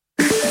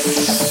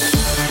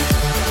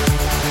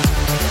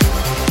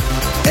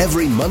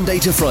Every Monday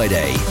to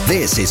Friday,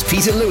 this is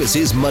Peter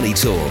Lewis's Money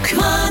Talk.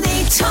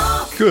 Money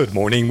Talk. Good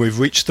morning. We've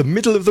reached the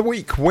middle of the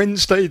week,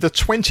 Wednesday the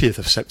 20th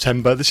of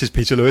September. This is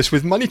Peter Lewis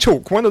with Money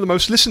Talk, one of the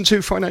most listened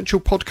to financial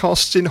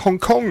podcasts in Hong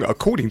Kong,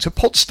 according to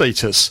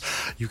Podstatus.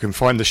 You can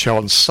find the show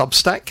on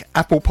Substack,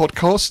 Apple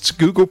Podcasts,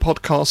 Google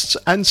Podcasts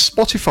and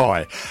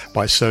Spotify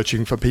by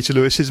searching for Peter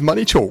Lewis's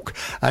Money Talk.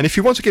 And if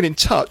you want to get in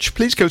touch,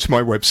 please go to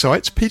my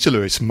website,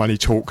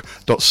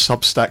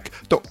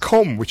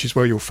 peterlewismoneytalk.substack.com, which is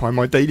where you'll find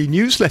my daily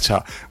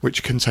newsletter,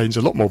 which contains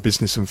a lot more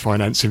business and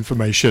finance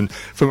information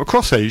from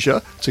across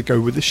Asia to go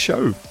with the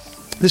show.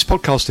 This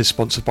podcast is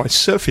sponsored by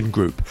Surfing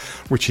Group,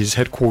 which is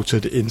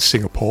headquartered in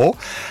Singapore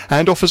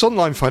and offers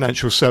online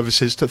financial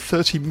services to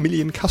 30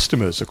 million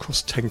customers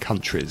across 10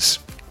 countries.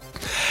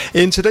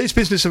 In today's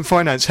business and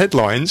finance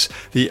headlines,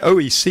 the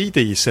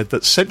OECD said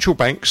that central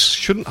banks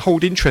should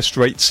hold interest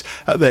rates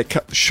at their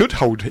current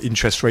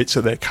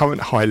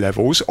high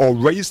levels or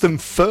raise them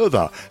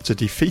further to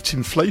defeat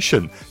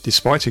inflation,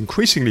 despite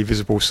increasingly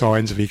visible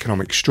signs of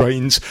economic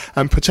strains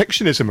and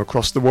protectionism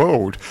across the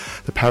world.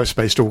 The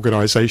Paris-based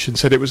organisation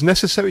said it was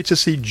necessary to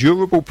see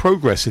durable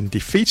progress in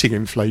defeating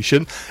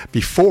inflation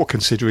before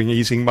considering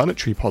easing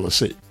monetary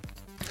policy.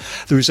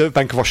 The Reserve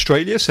Bank of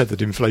Australia said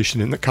that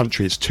inflation in the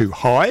country is too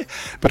high,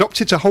 but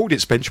opted to hold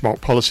its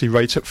benchmark policy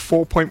rate at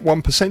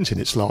 4.1% in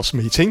its last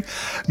meeting.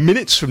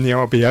 Minutes from the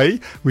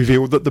RBA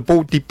revealed that the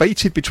board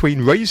debated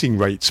between raising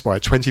rates by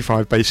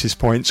 25 basis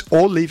points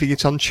or leaving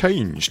it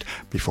unchanged,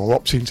 before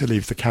opting to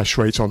leave the cash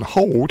rate on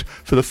hold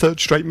for the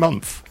third straight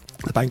month.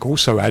 The bank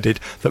also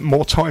added that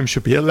more time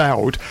should be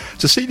allowed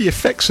to see the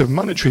effects of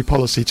monetary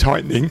policy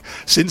tightening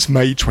since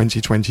May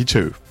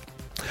 2022.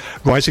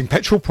 Rising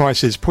petrol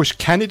prices pushed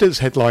Canada's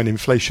headline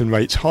inflation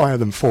rates higher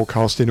than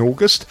forecast in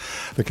August.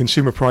 The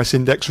consumer price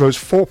index rose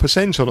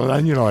 4% on an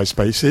annualised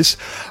basis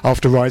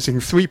after rising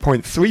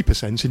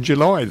 3.3% in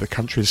July, the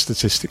country's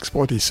statistics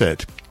body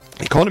said.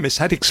 Economists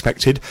had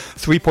expected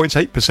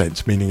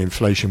 3.8%, meaning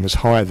inflation was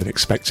higher than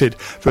expected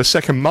for a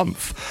second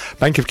month.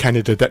 Bank of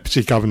Canada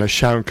Deputy Governor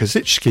Sharon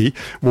Kazicki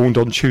warned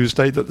on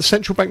Tuesday that the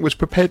central bank was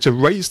prepared to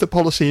raise the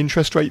policy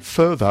interest rate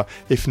further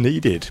if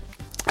needed.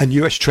 And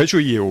US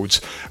Treasury yields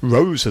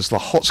rose as the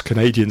hot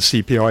Canadian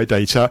CPI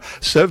data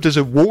served as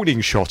a warning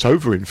shot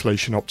over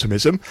inflation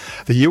optimism.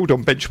 The yield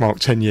on benchmark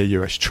 10-year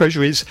US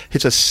Treasuries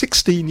hit a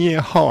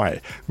 16-year high,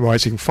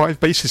 rising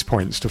 5 basis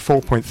points to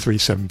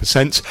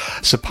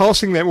 4.37%,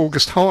 surpassing their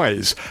August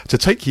highs to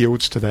take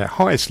yields to their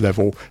highest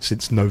level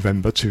since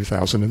November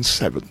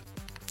 2007.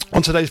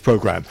 On today's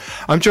programme,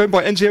 I'm joined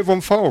by Enzio Von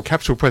Pfeil,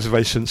 Capital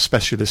Preservation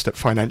Specialist at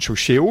Financial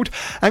Shield,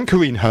 and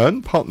Corrine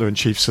Hearn, Partner and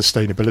Chief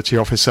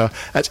Sustainability Officer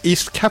at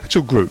East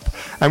Capital Group.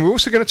 And we're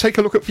also going to take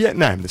a look at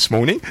Vietnam this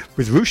morning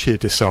with Ruchir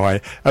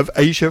Desai of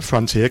Asia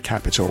Frontier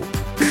Capital.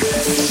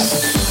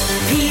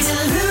 Peter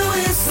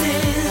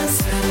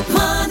Lewis's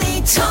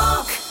Money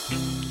Talk.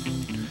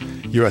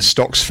 US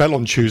stocks fell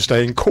on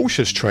Tuesday in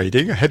cautious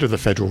trading ahead of the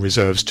Federal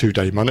Reserve's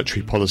two-day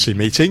monetary policy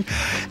meeting.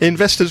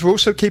 Investors were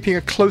also keeping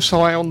a close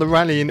eye on the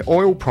rally in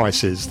oil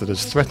prices that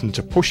has threatened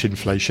to push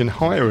inflation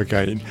higher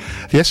again.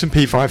 The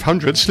S&P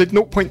 500 slid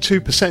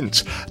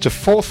 0.2% to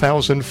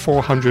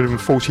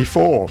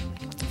 4,444.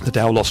 The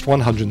Dow lost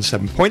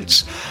 107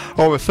 points,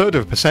 or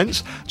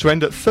 1/3% to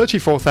end at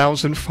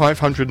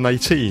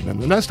 34,518,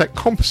 and the Nasdaq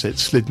Composite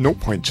slid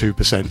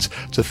 0.2%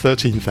 to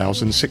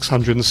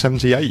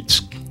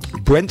 13,678.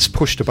 Brent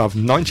pushed above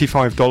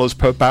 $95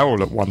 per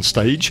barrel at one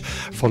stage,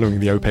 following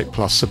the OPEC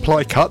Plus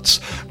supply cuts.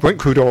 Brent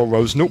crude oil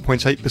rose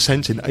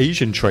 0.8% in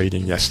Asian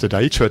trading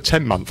yesterday to a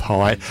 10-month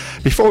high,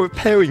 before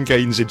repairing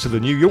gains into the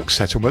New York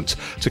settlement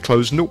to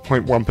close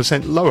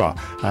 0.1% lower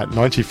at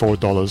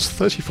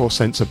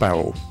 $94.34 a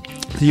barrel.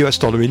 The US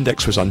dollar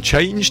index was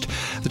unchanged.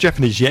 The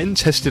Japanese yen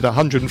tested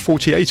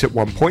 148 at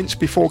one point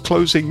before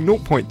closing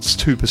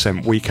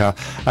 0.2% weaker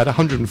at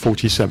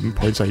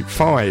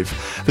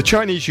 147.85. The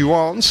Chinese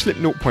yuan slipped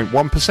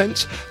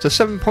 0.1% to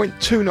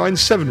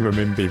 7.297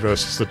 renminbi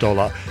versus the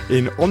dollar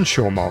in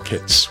onshore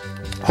markets.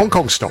 Hong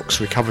Kong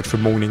stocks recovered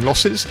from morning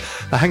losses.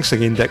 The Hang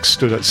Seng Index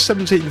stood at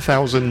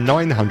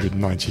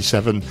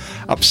 17,997,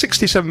 up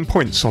 67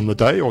 points on the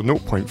day, or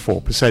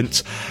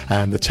 0.4%,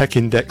 and the Tech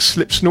Index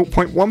slips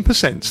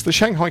 0.1%. The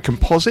Shanghai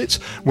Composite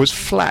was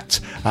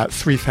flat at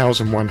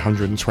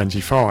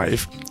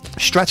 3,125.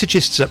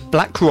 Strategists at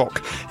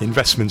BlackRock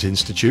Investment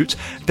Institute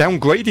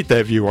downgraded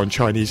their view on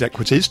Chinese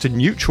equities to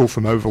neutral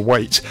from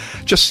overweight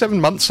just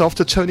 7 months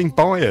after turning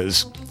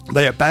buyers.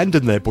 They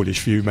abandoned their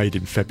bullish view made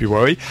in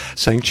February,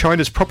 saying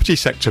China's property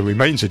sector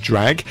remains a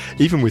drag,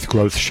 even with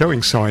growth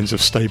showing signs of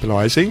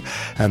stabilising.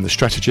 And the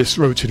strategists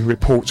wrote in a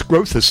report,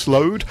 growth has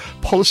slowed,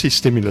 policy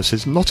stimulus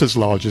is not as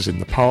large as in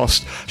the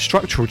past,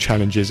 structural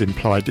challenges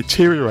imply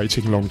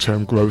deteriorating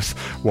long-term growth,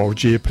 while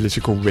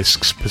geopolitical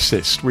risks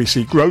persist. We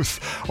see growth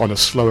on a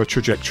slower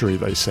trajectory,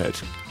 they said.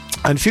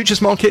 And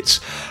futures markets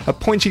are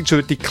pointing to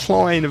a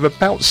decline of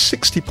about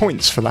 60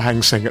 points for the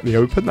Hang Seng at the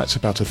open. That's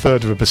about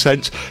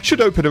 1/3%.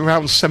 Should open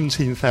around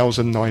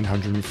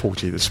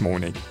 17,940 this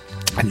morning.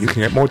 And you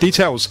can get more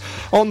details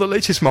on the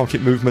latest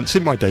market movements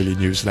in my daily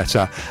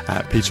newsletter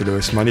at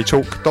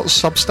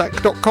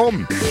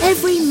peterlewismoneytalk.substack.com.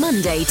 Every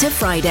Monday to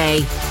Friday,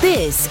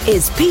 this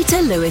is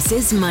Peter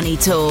Lewis's Money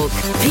Talk.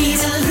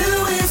 Peter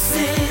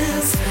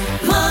Lewis's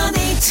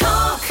Money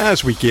Talk.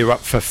 As we gear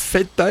up for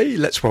Fed Day,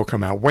 let's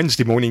welcome our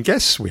Wednesday morning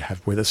guests. We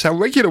have with us our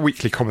regular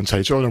weekly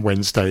commentator on a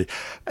Wednesday,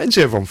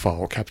 Enzio von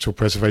Pfeil, Capital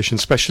Preservation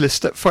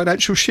Specialist at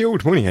Financial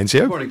Shield. Morning,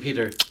 Enzio. Good morning,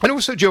 Peter. And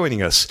also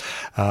joining us,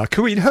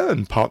 Corrine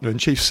Hearn, Partner and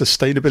Chief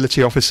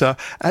Sustainability Officer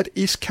at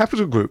East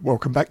Capital Group.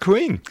 Welcome back,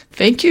 Corrine.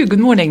 Thank you. Good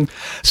morning.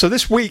 So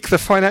this week, the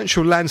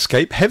financial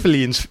landscape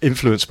heavily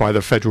influenced by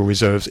the Federal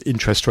Reserve's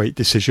interest rate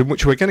decision,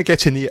 which we're going to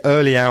get in the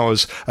early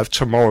hours of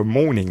tomorrow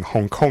morning,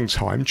 Hong Kong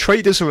time.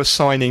 Traders are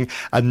assigning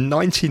a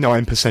 99%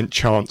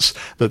 chance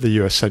that the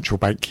US Central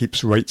Bank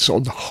keeps rates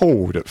on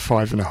hold at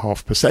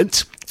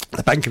 5.5%.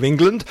 The Bank of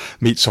England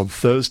meets on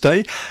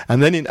Thursday.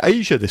 And then in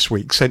Asia this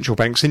week, central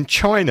banks in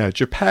China,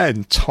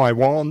 Japan,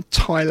 Taiwan,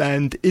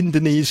 Thailand,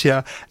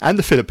 Indonesia and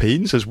the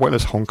Philippines, as well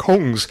as Hong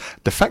Kong's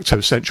de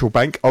facto central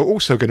bank, are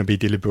also going to be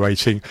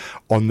deliberating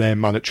on their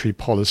monetary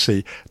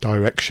policy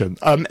direction.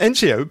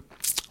 Enzio,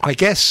 I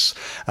guess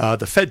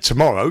the Fed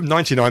tomorrow,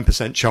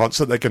 99% chance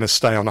that they're going to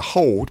stay on a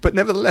hold. But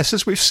nevertheless,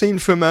 as we've seen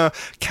from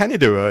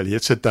Canada earlier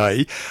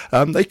today,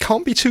 they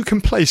can't be too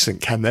complacent,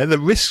 can they? The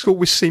risk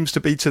always seems to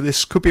be to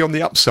this, could be on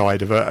the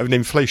upside of an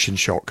inflation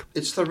shock.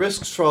 It's the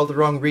risks for all the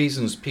wrong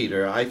reasons,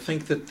 Peter. I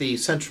think that the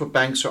central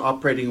banks are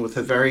operating with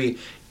a very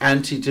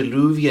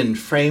antediluvian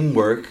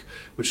framework,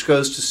 which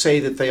goes to say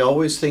that they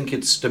always think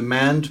it's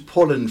demand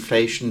pull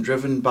inflation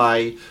driven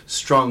by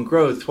strong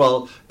growth.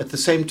 Well, at the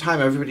same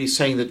time, everybody's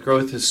saying that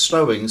growth is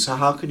slowing. So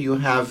how can you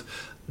have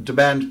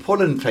demand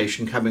pull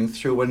inflation coming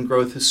through when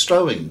growth is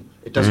slowing?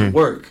 It doesn't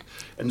work.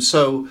 And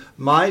so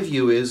my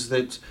view is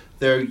that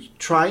they're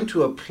trying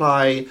to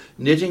apply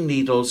knitting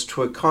needles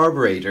to a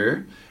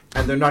carburetor,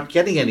 and they're not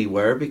getting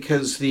anywhere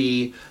because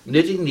the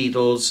knitting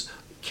needles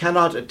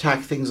cannot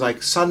attack things like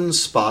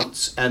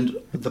sunspots and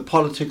the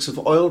politics of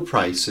oil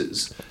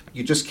prices.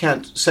 You just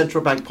can't.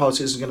 Central bank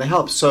policy isn't going to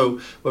help. So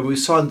when we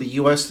saw in the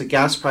US the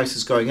gas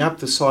prices going up,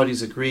 the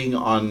Saudis agreeing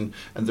on,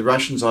 and the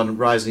Russians on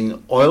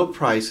rising oil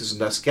prices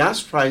and thus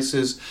gas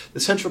prices, the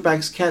central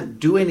banks can't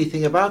do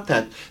anything about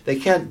that. They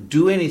can't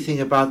do anything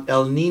about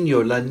El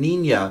Nino, La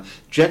Nina,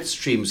 jet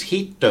streams,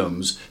 heat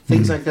domes,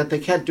 things like that. They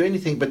can't do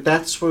anything, but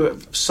that's where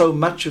so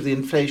much of the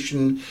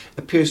inflation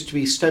appears to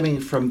be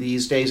stemming from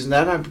these days, and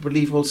that I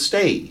believe will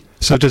stay.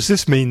 So does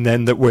this mean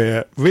then that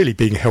we're really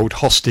being held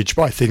hostage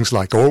by things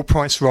like oil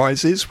price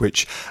rises,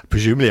 which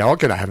presumably are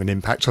going to have an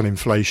impact on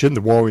inflation,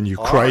 the war in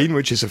Ukraine,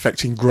 which is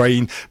affecting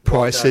grain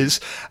prices,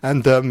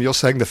 and you're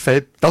saying the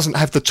Fed doesn't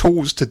have the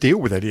tools to deal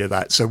with any of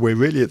that, so we're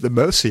really at the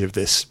mercy of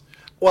this?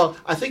 Well,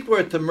 I think we're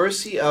at the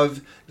mercy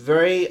of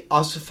very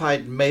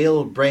ossified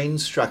male brain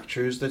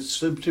structures that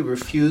simply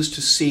refuse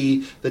to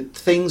see that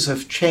things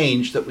have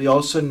changed, that we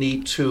also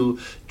need to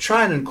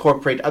try and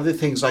incorporate other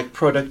things like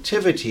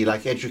productivity,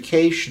 like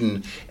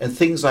education, and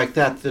things like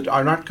that, that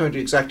are not going to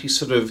exactly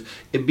sort of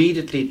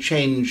immediately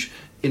change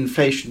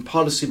inflation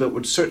policy, but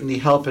would certainly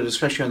help it,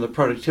 especially on the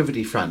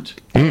productivity front.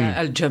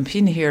 I'll jump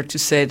in here to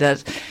say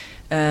that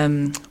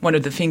one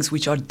of the things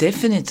which are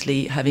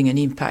definitely having an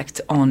impact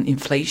on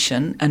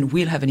inflation and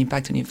will have an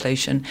impact on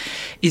inflation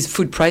is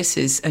food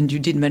prices. And you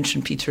did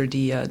mention, Peter,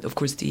 of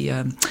course,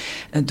 the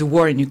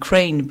war in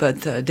Ukraine,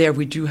 but there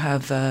we do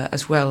have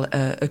as well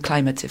a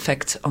climate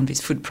effect on these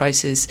food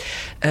prices.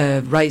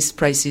 Rice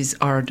prices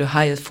are the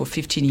highest for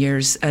 15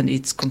 years, and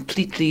it's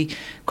completely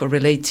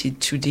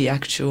correlated to the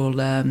actual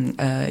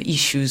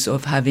issues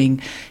of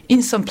having,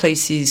 in some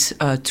places,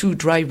 too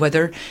dry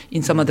weather,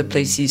 in some other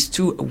places,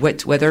 too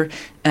wet weather.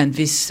 And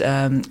these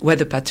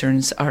weather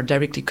patterns are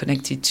directly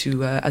connected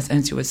to, as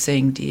Enzio was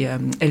saying, the El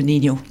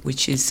Nino,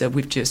 which is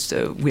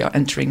we are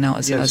entering now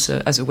as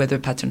a weather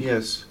pattern.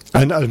 Yes.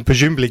 And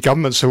presumably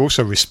governments are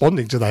also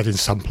responding to that in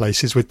some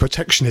places with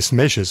protectionist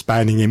measures,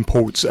 banning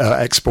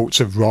exports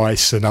of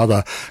rice and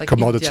other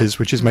commodities,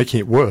 which is making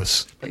it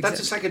worse. But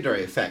that's a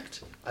secondary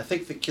effect. I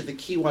think the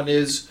key one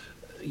is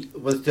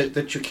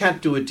that you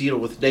can't do a deal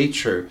with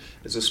nature,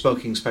 as a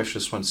smoking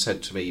specialist once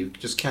said to me. You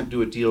just can't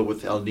do a deal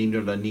with El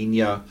Nino, La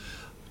Nina,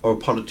 or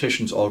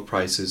politicians' oil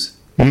prices.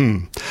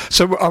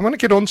 So I want to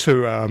get on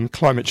to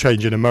climate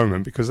change in a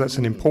moment, because that's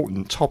an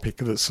important topic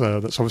that's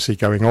obviously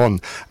going on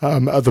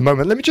at the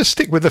moment. Let me just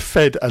stick with the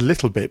Fed a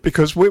little bit,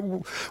 because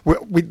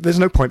there's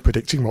no point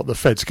predicting what the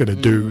Fed's going to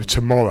do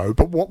tomorrow.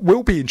 But what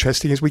will be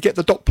interesting is we get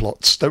the dot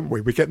plots, don't we?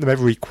 We get them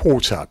every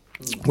quarter,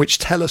 which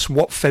tell us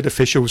what Fed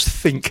officials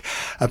think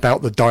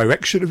about the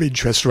direction of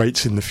interest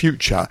rates in the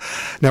future.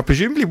 Now,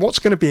 presumably what's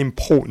going to be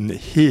important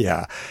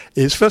here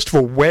is, first of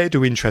all, where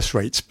do interest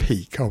rates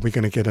peak? Are we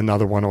going to get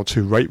another one or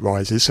two rate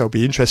rises? So it'll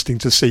be interesting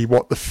to see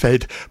what the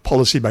Fed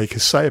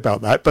policymakers say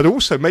about that. But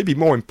also, maybe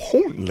more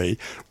importantly,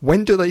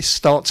 when do they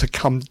start to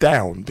come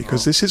down?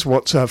 Because this is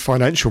what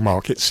financial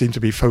markets seem to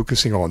be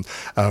focusing on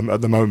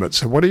at the moment.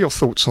 So what are your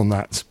thoughts on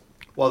that?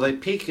 Well, they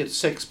peak at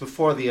 6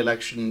 before the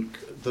election.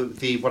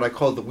 The what I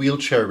call the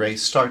wheelchair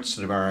race starts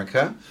in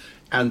America,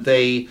 and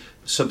they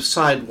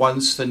subside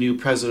once the new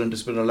president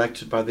has been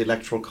elected by the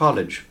Electoral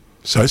College.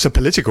 So it's a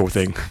political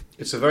thing.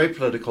 It's a very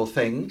political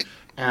thing,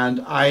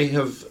 and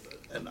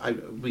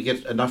we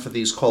get enough of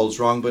these calls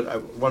wrong, but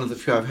one of the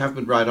few I have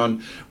been right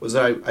on was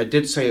that I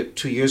did say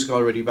 2 years ago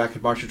already, back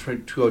in March of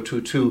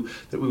 2022,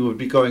 that we would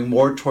be going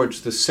more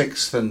towards the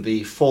 6 than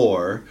the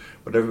 4,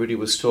 but everybody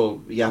was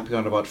still yapping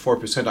on about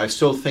 4%. I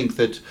still think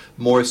that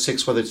more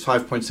 6, whether it's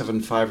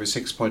 5.75 or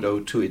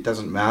 6.02, it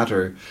doesn't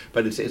matter,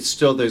 but it's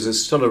still,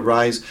 there's still a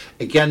rise,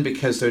 again,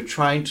 because they're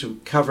trying to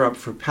cover up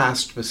for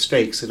past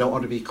mistakes. They don't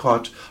want to be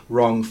caught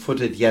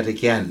wrong-footed yet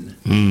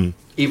again.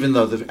 Even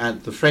though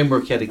the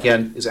framework yet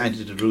again is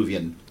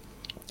antediluvian.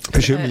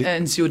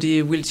 And so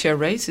the wheelchair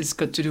race has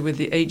got to do with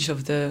the age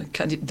of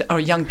our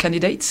young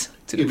candidates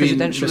to the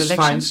presidential election.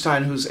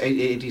 Feinstein, who's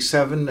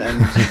 87, and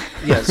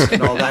yes,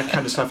 and all that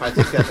kind of stuff. I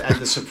think that, and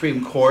the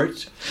Supreme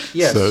Court.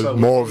 Yes, so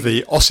more of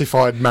the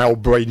ossified male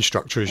brain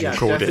structure, as you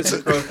called it. Death is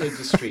a growth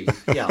industry.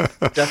 Yeah,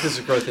 death is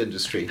a growth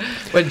industry.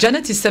 Well,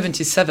 Janet is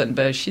 77,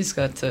 but she's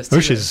got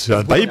she's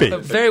a baby. A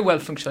very well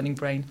functioning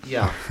brain.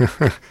 Yeah.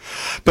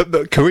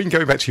 But Corinne,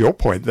 going back to your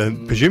point,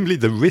 then presumably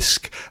the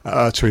risk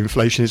to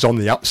inflation is on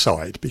the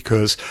upside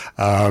because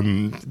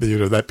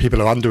that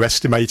people are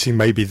underestimating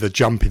maybe the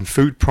jump in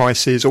food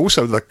prices,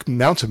 also the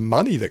amount of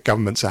money that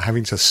governments are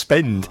having to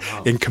spend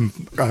in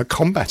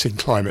combating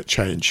climate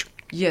change.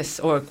 Yes,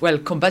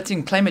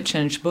 combating climate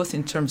change, both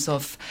in terms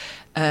of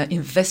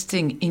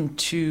investing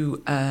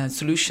into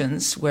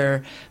solutions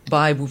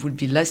whereby we would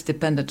be less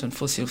dependent on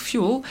fossil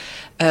fuel,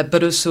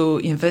 but also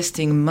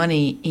investing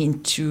money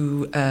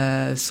into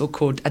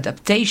so-called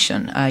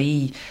adaptation,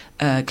 i.e.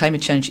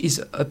 Climate change is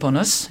upon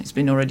us. It's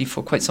been already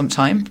for quite some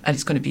time, and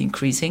it's going to be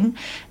increasing.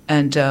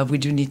 And we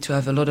do need to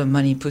have a lot of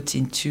money put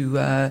into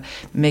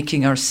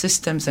making our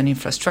systems and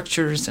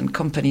infrastructures and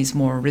companies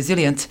more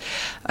resilient.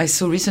 I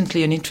saw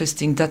recently an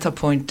interesting data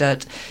point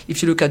that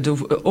if you look at the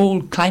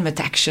all climate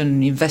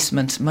action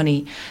investment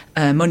money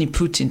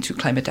put into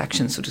climate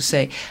action, so to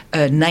say,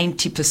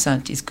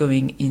 90% is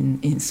going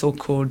in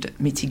so-called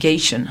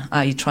mitigation,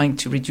 i.e. trying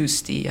to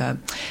reduce the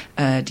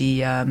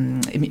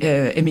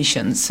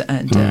emissions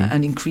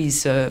and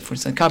increase, for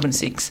instance, carbon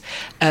sinks,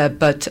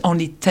 but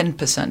only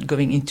 10%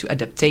 going into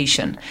adaptation.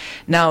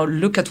 Now,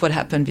 look at what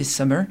happened this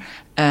summer.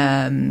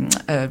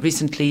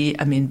 Recently,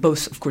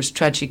 both, of course,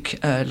 tragic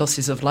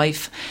losses of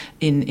life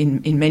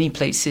in many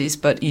places,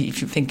 but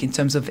if you think in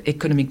terms of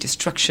economic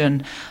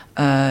destruction,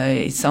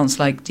 it sounds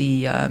like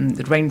the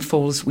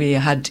rainfalls we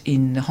had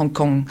in Hong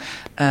Kong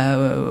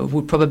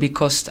would probably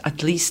cost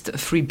at least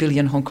 3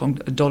 billion Hong Kong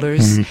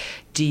dollars.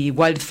 The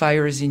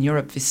wildfires in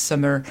Europe this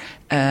summer,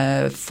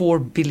 4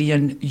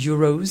 billion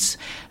euros.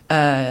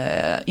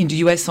 In the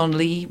US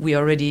only, we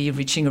are already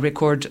reaching a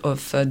record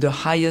of the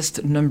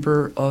highest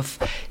number of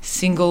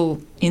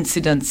single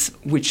incidents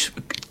which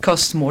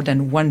cost more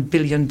than $1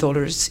 billion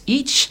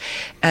each.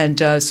 And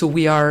so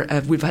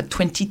we've had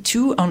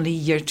 22 only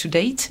year to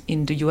date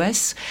in the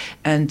US.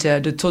 And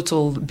the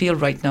total bill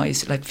right now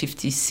is like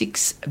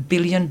 $56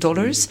 billion.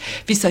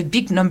 These are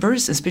big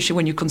numbers, especially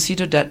when you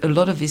consider that a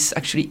lot of this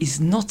actually is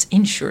not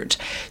insured.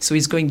 So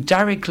it's going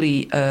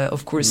directly,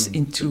 of course,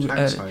 into...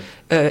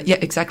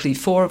 exactly.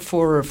 For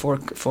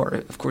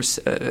of course,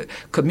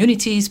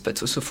 communities,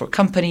 but also for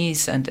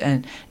companies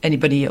and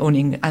anybody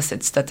owning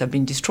assets that have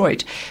been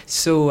destroyed.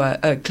 So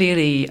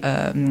clearly,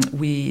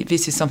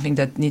 this is something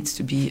that needs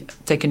to be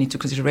taken into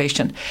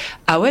consideration.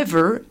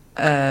 However,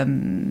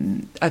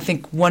 I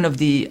think one of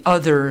the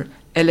other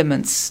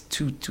elements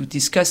to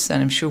discuss,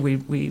 and I'm sure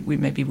we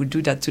maybe would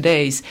do that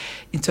today, is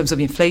in terms of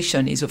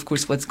inflation, is of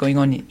course what's going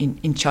on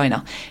in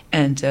China.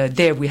 And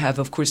there we have,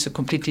 of course, a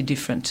completely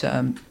different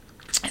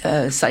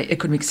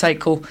economic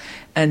cycle,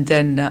 and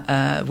then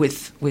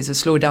with a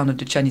slowdown of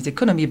the Chinese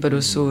economy, but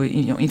also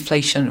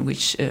inflation,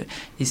 which it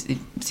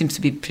seems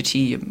to be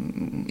pretty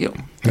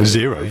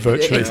zero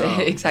virtually.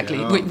 Exactly,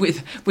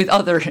 with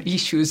other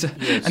issues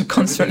and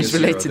concerns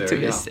related to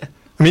this.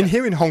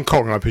 Here in Hong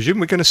Kong, I presume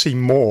we're going to see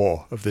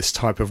more of this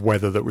type of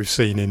weather that we've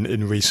seen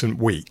in recent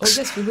weeks.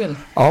 Oh, yes, we will.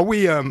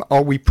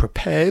 Are we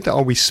prepared?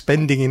 Are we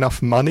spending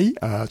enough money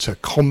to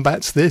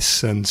combat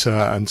this and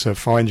to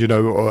find,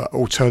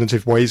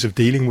 alternative ways of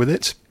dealing with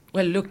it?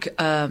 Well, look,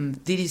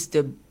 this is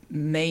the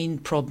main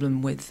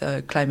problem with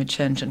climate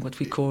change and what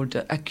we call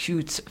the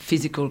acute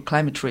physical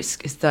climate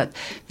risk, is that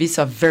these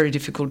are very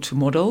difficult to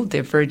model.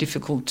 They're very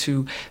difficult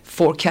to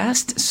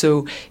forecast.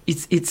 So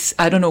it's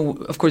I don't know,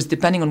 of course,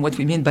 depending on what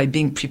we mean by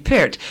being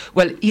prepared.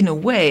 Well, in a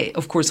way,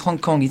 of course, Hong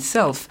Kong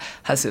itself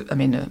has a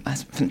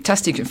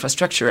fantastic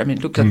infrastructure.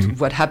 Look at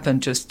what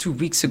happened just 2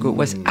 weeks ago.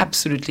 Was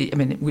absolutely,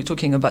 we're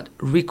talking about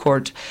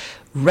record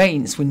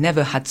rains. We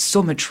never had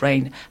so much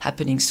rain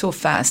happening so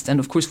fast, and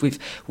of course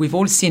we've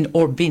all seen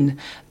or been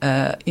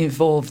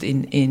involved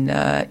in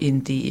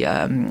the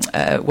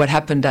what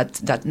happened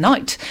that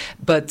night.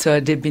 But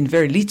there've been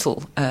very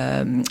little.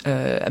 There've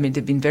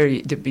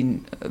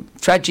been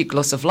tragic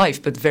loss of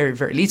life, but very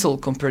very little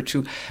compared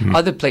to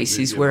other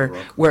places Libya,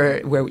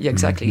 where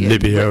exactly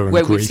Libya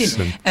where and we've Greece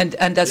seen, and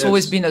that's Yes.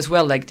 always been as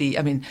well. Like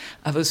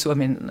I've also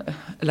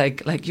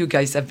like you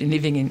guys have been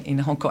living in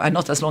Hong Kong, and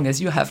not as long as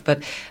you have,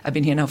 but I've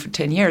been here now for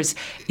 10 years.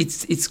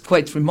 It's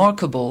quite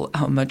remarkable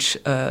how much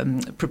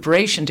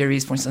preparation there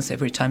is. For instance,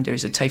 every time there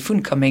is a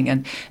typhoon coming,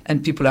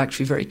 and people are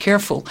actually very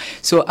careful.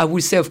 So I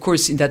would say, of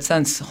course, in that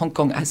sense, Hong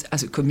Kong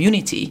as a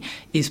community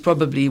is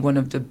probably one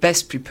of the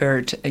best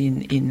prepared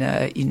in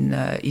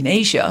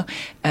Asia,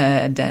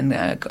 than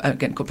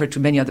again compared to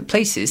many other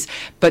places.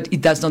 But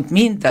it does not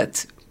mean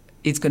that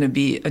it's going to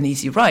be an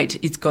easy ride.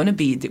 It's going to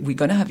be, we're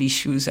going to have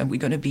issues, and we're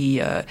going to be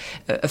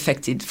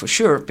affected for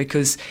sure,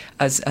 because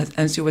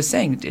as you were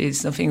saying, it's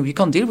something we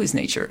can't deal with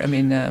nature.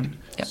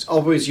 It's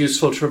always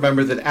useful to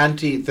remember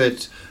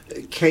that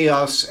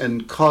chaos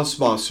and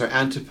cosmos are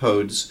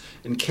antipodes,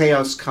 and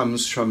chaos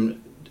comes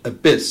from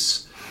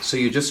abyss. So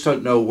you just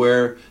don't know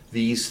where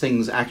these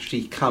things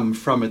actually come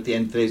from at the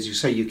end of the day. As you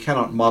say, you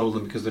cannot model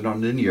them because they're not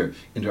linear,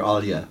 inter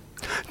alia.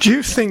 Do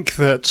you think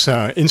that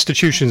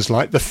institutions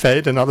like the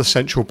Fed and other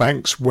central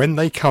banks, when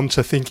they come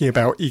to thinking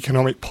about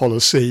economic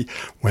policy,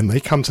 when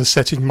they come to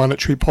setting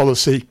monetary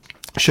policy,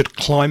 should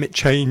climate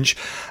change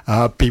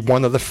be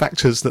one of the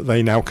factors that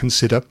they now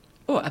consider?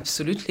 Oh,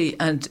 absolutely.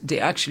 And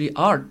they actually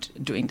are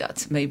doing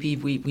that. Maybe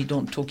we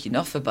don't talk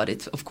enough about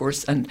it, of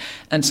course. And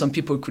some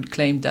people could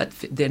claim that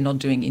they're not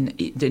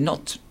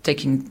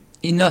taking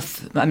enough.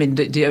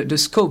 The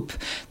scope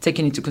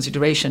taken into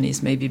consideration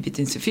is maybe a bit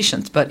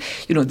insufficient, but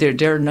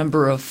there are a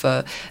number of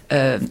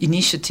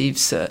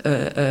initiatives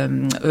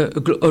around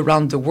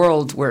the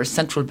world where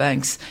central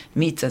banks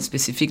meet and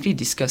specifically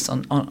discuss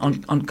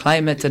on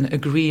climate and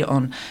agree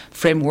on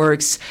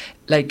frameworks.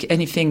 Like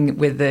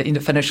anything in the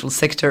financial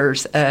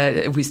sectors,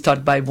 we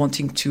start by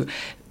wanting to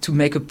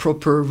make a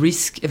proper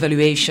risk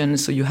evaluation,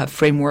 so you have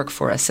framework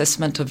for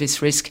assessment of this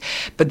risk.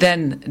 But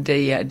then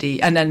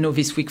and I know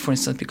this week, for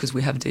instance, because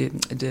we have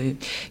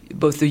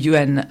both the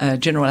UN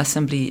General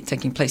Assembly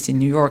taking place in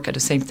New York at the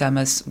same time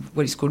as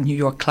what is called New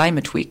York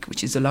Climate Week,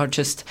 which is the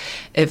largest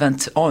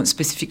event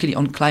specifically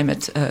on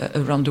climate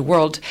around the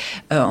world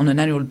on an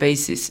annual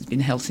basis. It's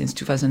been held since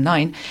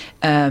 2009.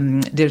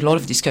 There's a lot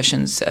of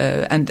discussions,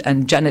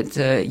 and Janet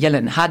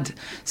Yellen had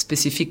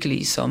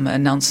specifically some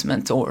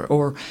announcement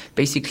or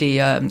basically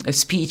a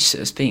speech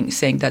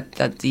saying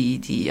that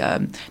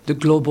the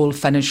global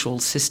financial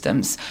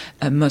systems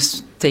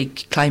must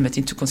take climate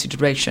into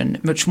consideration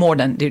much more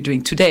than they're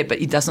doing today. But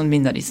it doesn't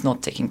mean that it's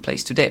not taking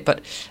place today. But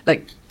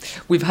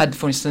we've had,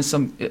 for instance,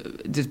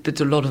 there's been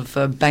a lot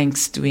of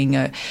banks doing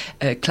a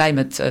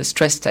climate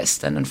stress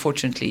test, and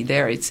unfortunately,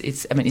 there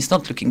it's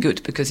not looking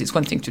good, because it's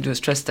one thing to do a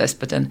stress test,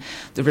 but then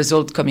the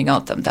result coming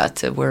out of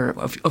that were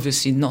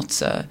obviously not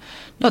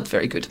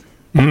very good.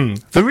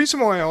 The reason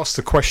why I asked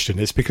the question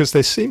is because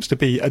there seems to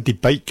be a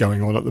debate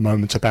going on at the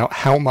moment about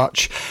how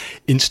much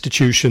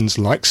institutions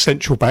like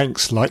central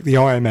banks, like the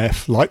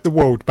IMF, like the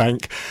World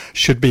Bank,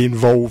 should be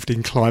involved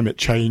in climate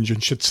change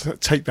and should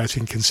take that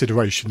in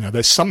consideration. Now,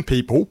 there's some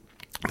people,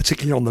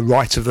 particularly on the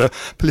right of the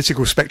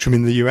political spectrum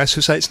in the US,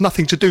 who say it's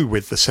nothing to do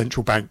with the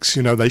central banks.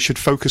 They should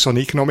focus on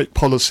economic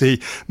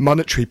policy,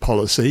 monetary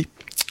policy.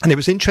 And it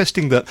was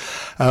interesting that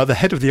the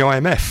head of the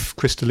IMF,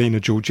 Kristalina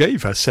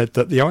Georgieva, said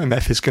that the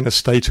IMF is going to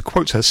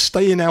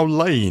stay in our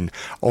lane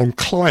on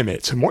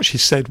climate. And what she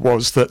said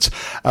was that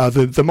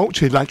the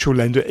multilateral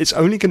lender is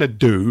only going to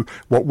do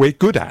what we're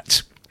good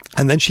at.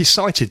 And then she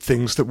cited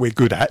things that we're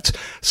good at: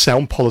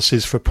 sound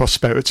policies for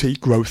prosperity,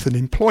 growth and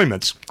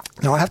employment.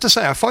 Now, I have to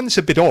say, I find this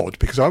a bit odd,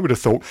 because I would have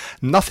thought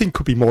nothing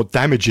could be more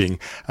damaging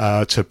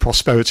to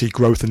prosperity,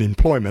 growth and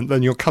employment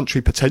than your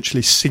country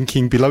potentially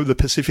sinking below the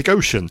Pacific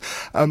Ocean.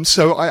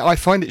 So I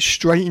find it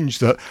strange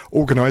that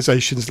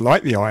organisations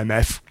like the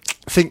IMF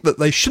think that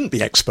they shouldn't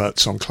be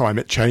experts on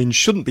climate change,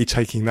 shouldn't be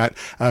taking that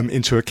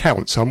into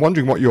account. So I'm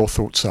wondering what your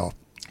thoughts are.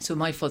 So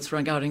my thoughts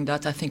regarding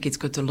that, I think it's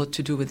got a lot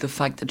to do with the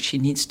fact that she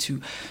needs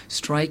to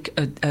strike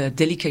a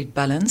delicate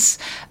balance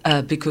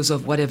because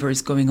of whatever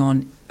is going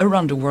on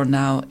around the world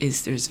now.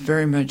 There's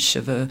very much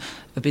of a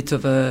bit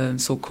of a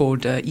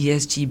so-called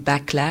ESG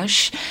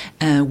backlash,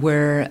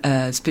 where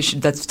especially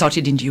that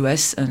started in the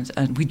US,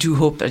 and we do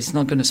hope that it's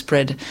not going to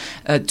spread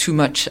too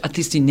much. At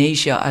least in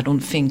Asia, I don't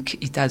think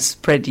it has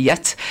spread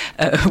yet.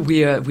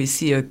 We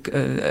see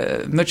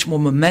a much more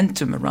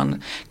momentum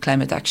around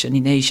climate action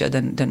in Asia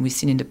than we've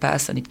seen in the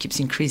past, and it keeps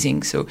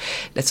increasing. So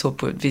let's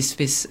hope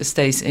this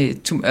stays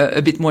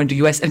a bit more in the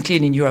US, and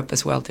clearly in Europe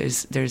as well.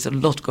 There's a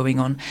lot going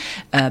on,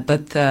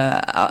 but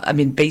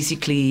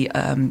basically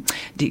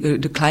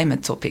the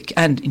climate topic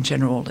and in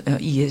general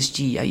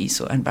ESG, i.e.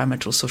 so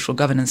environmental social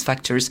governance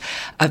factors,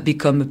 have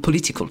become a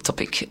political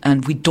topic,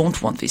 and we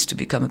don't want this to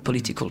become a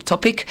political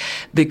topic,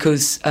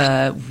 because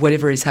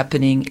whatever is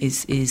happening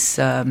is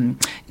in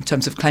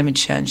terms of climate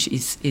change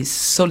is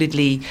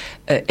solidly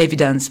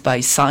evidenced by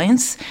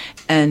science,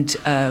 and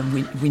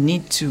we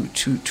need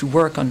to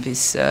work on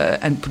this,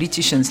 and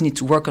politicians need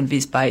to work on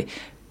this by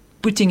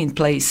putting in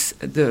place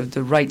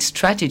the right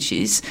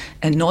strategies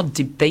and not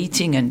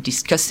debating and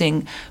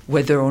discussing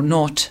whether or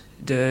not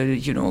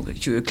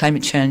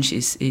climate change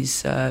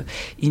is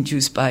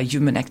induced by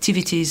human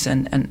activities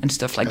and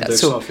stuff like that.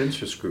 There's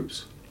self-interest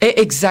groups.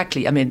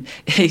 Exactly.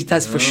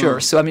 That's for sure.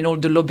 So, all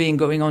the lobbying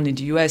going on in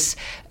the US,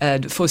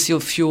 the fossil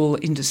fuel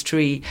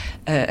industry,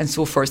 and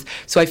so forth.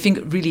 So I think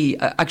really,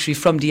 actually,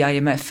 from the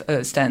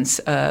IMF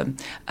stance,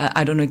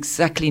 I don't know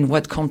exactly in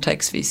what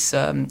context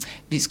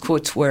these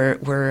quotes were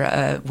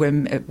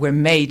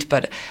made,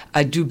 but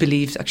I do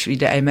believe actually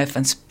the IMF,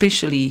 and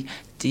especially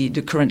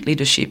the current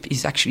leadership,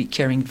 is actually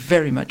caring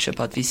very much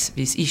about these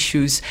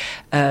issues.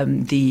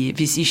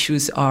 These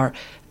issues are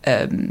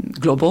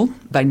global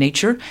by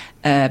nature,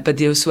 but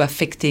they're also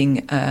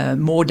affecting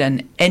more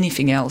than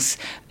anything else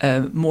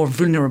more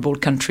vulnerable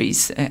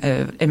countries,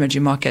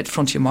 emerging market,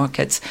 frontier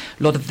markets,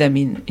 a lot of them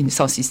in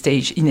Southeast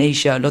Asia, in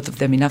Asia, a lot of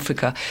them in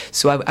Africa.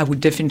 So I would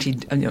definitely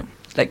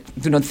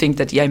do not think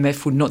that the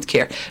IMF would not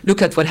care.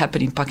 Look at what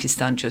happened in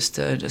Pakistan just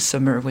the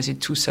summer, was it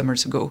 2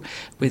 summers ago,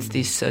 with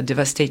these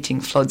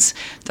devastating floods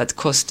that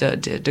cost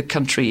the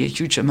country a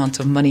huge amount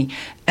of money,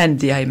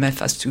 and the IMF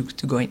has to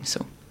go in.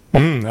 So.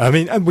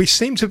 And we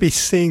seem to be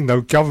seeing, though,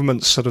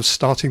 governments sort of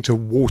starting to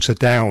water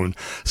down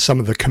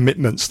some of the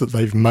commitments that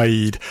they've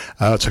made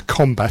to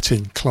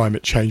combating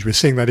climate change. We're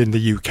seeing that in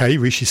the UK.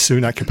 Rishi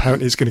Sunak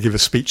apparently is going to give a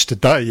speech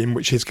today in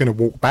which he's going to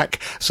walk back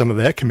some of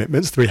their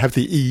commitments. We have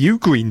the EU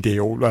Green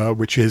Deal,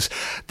 which is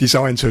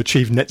designed to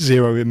achieve net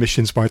zero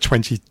emissions by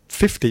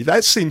 2050.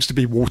 That seems to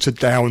be watered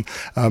down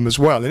as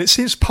well. And it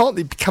seems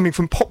partly coming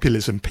from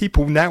populism.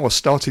 People now are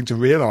starting to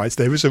realise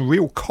there is a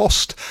real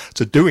cost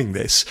to doing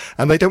this,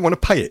 and they don't want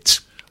to pay it.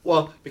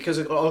 Well, because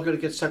it's all going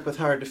to get stuck with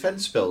higher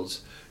defence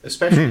bills,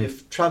 especially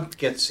if Trump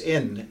gets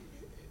in.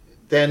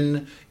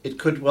 Then it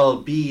could well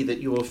be that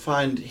you will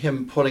find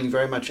him pulling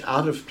very much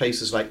out of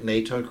places like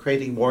NATO and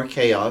creating more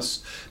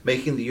chaos,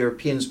 making the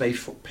Europeans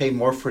pay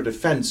more for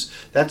defence.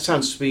 That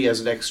sounds to me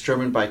as an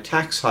ex-German by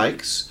tax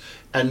hikes,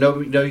 and no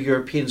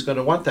European's going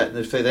to want that. And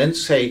if they then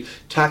say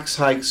tax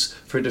hikes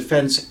for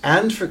defence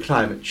and for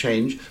climate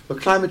change, well,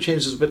 climate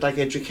change is a bit like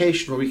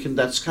education, where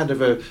that's kind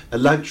of a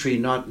luxury,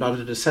 not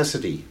a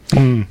necessity.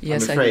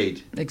 Yes, I'm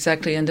afraid.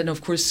 Exactly. And then,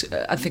 of course,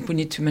 I think we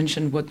need to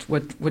mention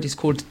what is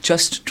called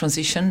just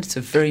transition. It's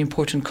a very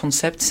important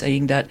concept,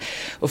 saying that,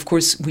 of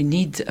course, we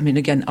need,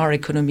 again, our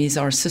economies,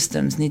 our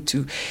systems need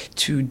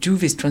to do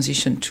this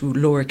transition to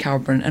lower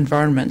carbon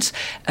environments.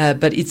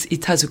 But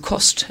it has a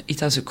cost. It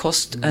has a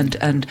cost,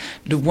 and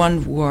the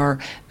one who are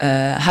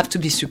have to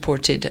be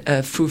supported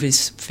through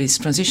this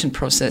transition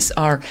process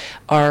are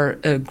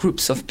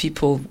groups of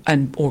people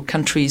or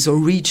countries or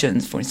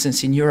regions, for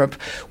instance, in Europe,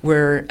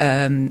 where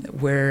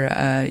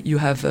you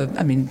have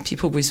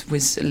people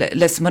with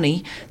less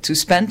money to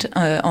spend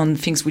on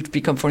things which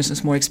become, for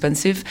instance, more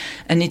expensive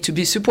and need to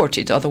be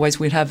supported. Otherwise,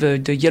 we'll have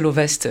the yellow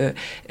vest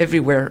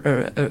everywhere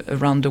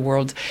around the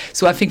world.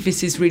 So I think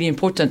this is really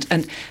important.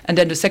 And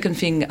then the second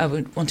thing I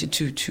wanted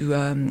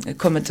to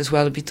comment as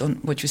well a bit on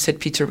what you said,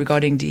 Peter,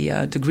 regarding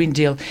the Green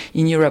Deal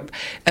in Europe.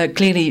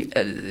 Clearly,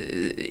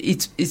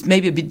 it's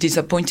maybe a bit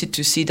disappointed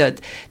to see that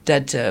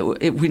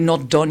we're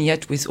not done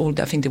yet with all.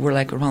 I think there were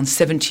like around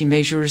 70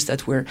 measures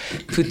that were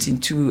put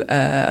into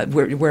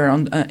were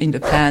in the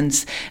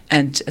plans,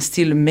 and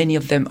still many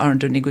of them are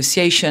under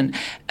negotiation.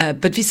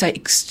 But these are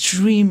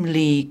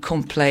extremely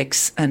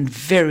complex and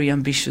very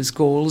ambitious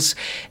goals,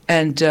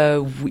 and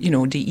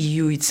the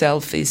EU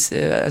itself is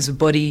as a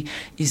body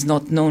is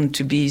not known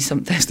to be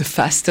sometimes the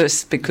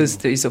fastest, because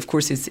there is, of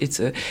course, it's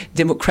a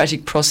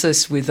democratic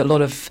process with a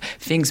lot of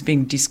things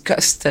being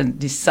discussed and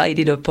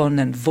decided upon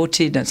and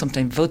voted, and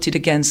sometimes voted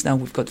against. Now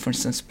we've got, for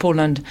instance,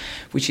 Poland,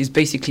 which is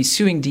basically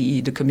suing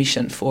the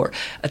Commission for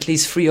at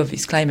least 3 of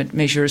its climate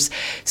measures.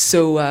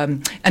 So,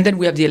 and then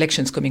we have the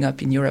elections coming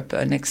up in Europe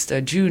next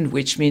June,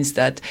 which means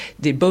that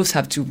they both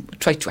have to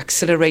try to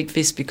accelerate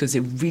this because they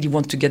really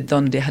want to get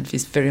done. They had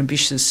this very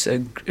ambitious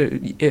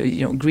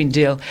Green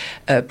Deal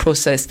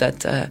process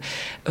that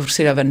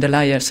Ursula von der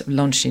Leyen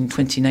launched in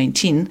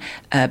 2019.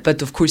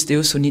 But of course, they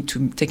also need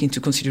to take into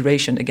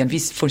consideration, again,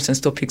 these, for instance,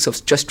 topics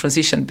of just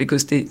transition,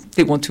 because they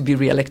want to be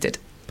re-elected.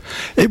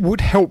 It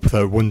would help,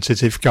 though, wouldn't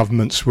it, if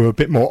governments were a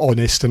bit more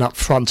honest and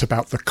upfront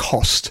about the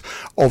cost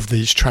of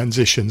these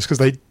transitions, because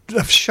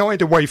have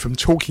shied away from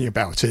talking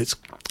about it.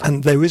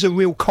 And there is a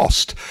real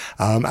cost,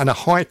 and a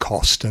high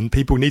cost, and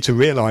people need to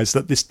realise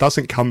that this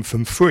doesn't come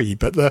from free.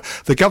 But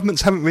the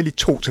governments haven't really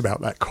talked about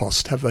that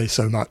cost, have they,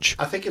 so much?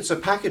 I think it's a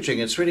packaging.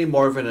 It's really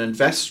more of an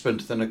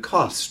investment than a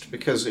cost,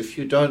 because if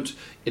you don't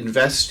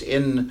invest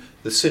in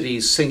the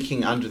cities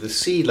sinking under the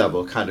sea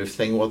level kind of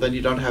thing, well, then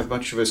you don't have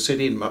much of a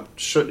city, and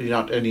certainly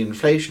not any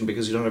inflation,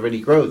 because you don't have any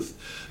growth.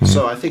 Mm-hmm.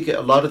 So I think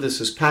a lot of this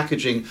is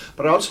packaging.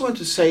 But I also want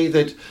to say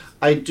that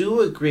I do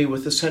agree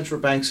with the central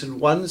banks in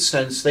one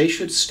sense. They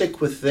should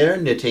stick with their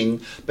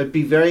knitting, but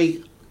be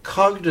very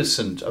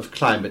cognizant of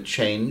climate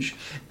change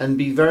and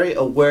be very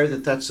aware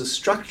that that's a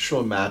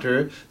structural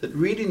matter that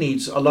really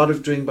needs a lot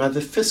of doing by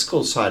the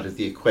fiscal side of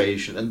the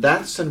equation. And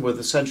that's then where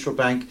the central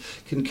bank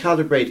can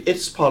calibrate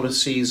its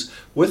policies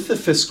with the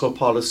fiscal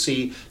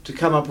policy to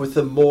come up with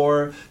a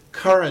more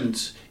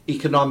current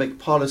economic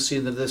policy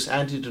than this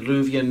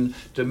antediluvian,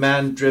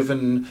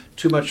 demand-driven,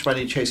 too much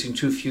money chasing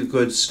too few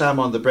goods, slam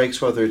on the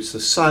brakes, whether it's the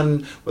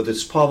sun, whether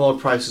it's palm oil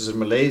prices in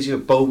Malaysia,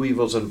 boll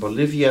weevils in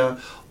Bolivia,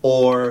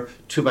 or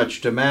too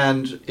much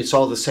demand. It's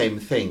all the same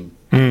thing.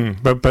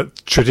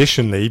 But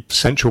traditionally,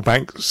 central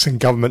banks and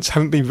governments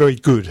haven't been very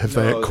good, have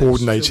they, at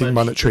coordinating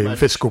monetary and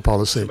fiscal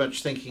policy? Too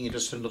much thinking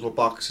just in little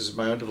boxes in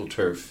my own little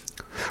turf.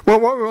 Well,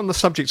 while we're on the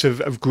subject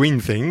of green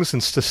things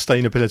and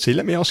sustainability,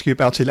 let me ask you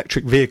about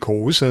electric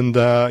vehicles. And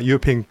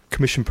European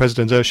Commission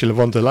President Ursula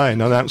von der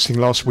Leyen announcing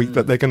last week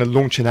that they're going to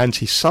launch an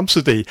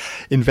anti-subsidy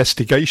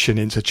investigation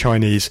into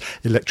Chinese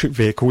electric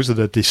vehicles that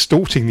are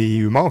distorting the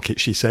EU market,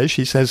 she says.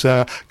 She says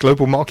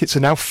global markets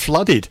are now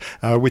flooded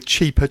with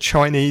cheaper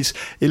Chinese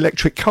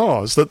electric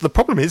cars. The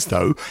problem is,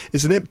 though,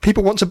 isn't it?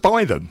 People want to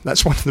buy them.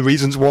 That's one of the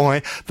reasons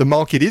why the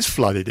market is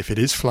flooded, if it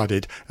is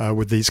flooded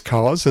with these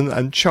cars.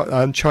 And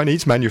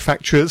Chinese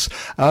manufacturers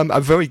are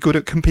very good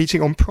at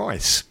competing on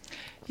price.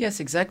 Yes,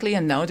 exactly.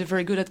 And now they're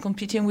very good at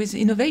competing with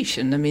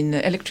innovation. I mean,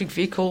 electric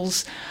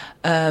vehicles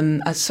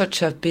as such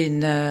have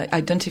been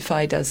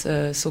identified as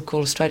a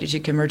so-called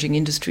strategic emerging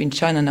industry in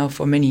China now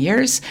for many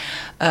years.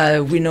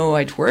 We know how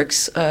it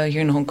works. Here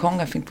in Hong Kong,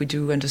 I think we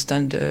do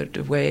understand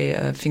the way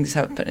things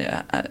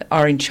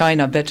are in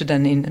China better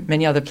than in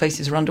many other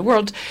places around the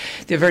world.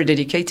 They're very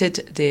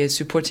dedicated. They're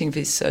supporting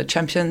these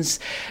champions.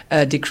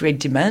 They create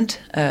demand,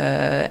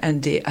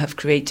 and they have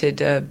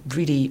created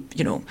really,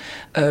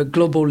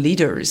 global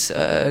leaders,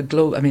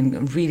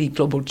 really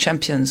global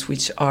champions,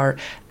 which are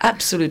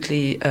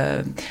absolutely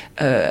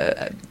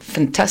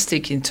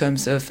fantastic in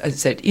terms of, as I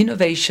said,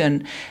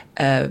 innovation,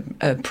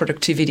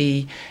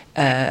 productivity,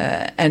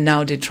 and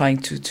now they're trying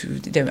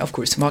they're of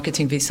course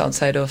marketing this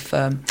outside of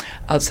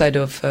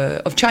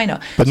China.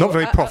 But not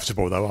very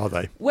profitable, though, are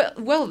they? The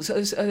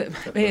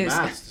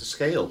mass, the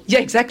scale. Yeah,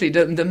 exactly.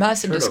 The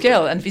mass and the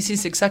scale, and this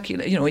is exactly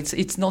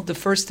it's not the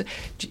first.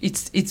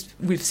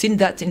 We've seen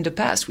that in the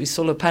past with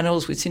solar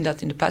panels. We've seen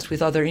that in the past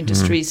with other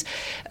industries.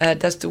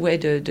 That's the way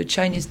the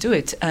Chinese do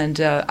it, and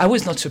I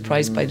was not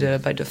surprised by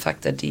the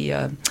fact that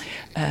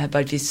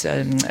by this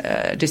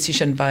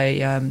decision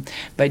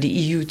by the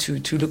EU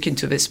to look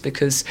into this,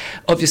 because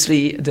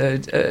obviously the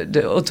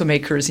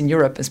automakers in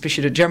Europe,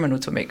 especially the German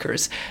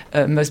automakers,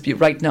 must be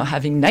right now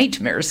having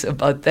nightmares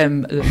about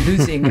them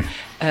losing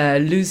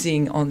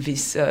on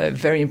this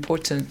very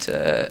important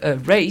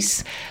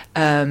race.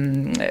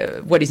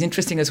 What is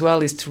interesting as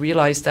well is to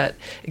realize that,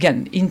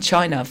 again, in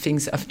China,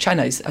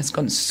 China has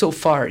gone so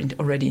far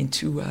already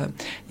into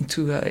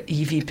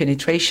EV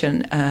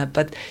penetration,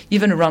 but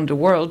even around the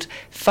world,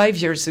 5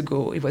 years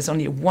ago, it was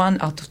only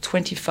 1 out of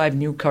 25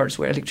 new cars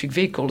were electric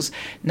vehicles.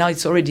 Now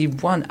it's already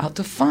 1 out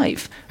of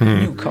 5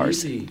 new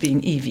cars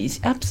being EVs.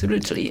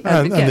 Absolutely.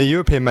 And the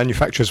European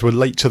manufacturers were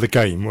late to the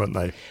game, weren't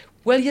they?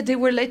 Well, yeah, they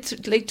were late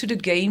to the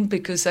game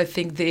because I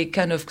think they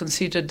kind of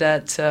considered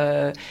that,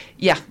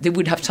 they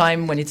would have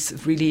time when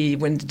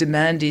the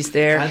demand is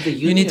there. And the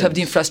you need to have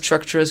the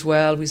infrastructure as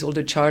well with all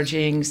the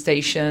charging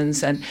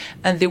stations, and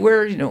there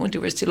were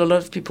still a lot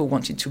of people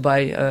wanting to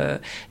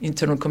buy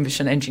internal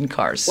combustion engine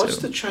cars. What's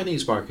the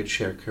Chinese market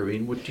share,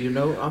 Karine? Do you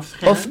know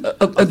offhand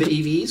of the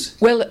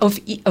EVs? Well, of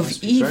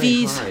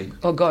EVs,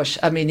 oh gosh,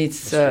 I mean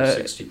it's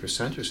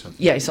 60% or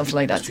something. Yeah, something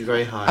like that. Must be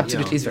very high.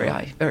 Absolutely, it's very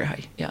high, very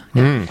high. Yeah.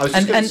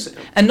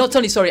 And not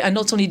only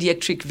the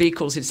electric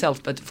vehicles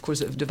itself, but of course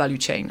the value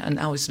chain, and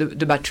now it's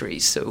the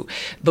batteries. So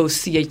both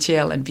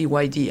CATL and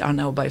BYD are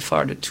now by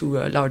far the two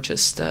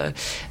largest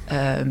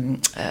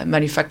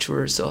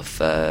manufacturers of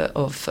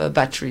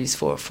batteries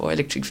for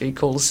electric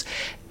vehicles.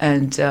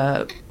 And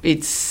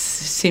it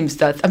seems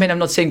that, I'm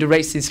not saying the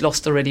race is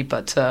lost already,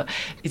 but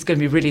it's going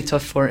to be really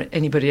tough for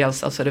anybody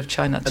else outside of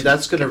China. And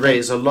that's going to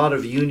raise a lot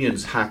of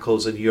unions'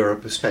 hackles in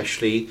Europe,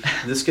 especially.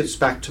 And this gets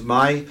back to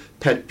my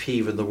pet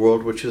peeve in the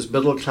world, which is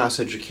middle-class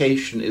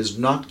education is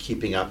not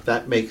keeping up.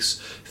 That makes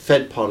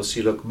Fed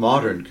policy look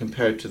modern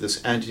compared to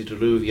this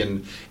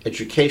antediluvian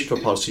educational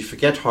policy.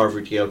 Forget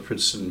Harvard, Yale,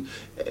 Princeton,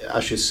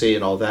 HEC,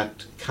 and all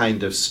that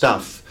kind of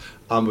stuff.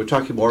 We're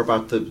talking more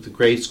about the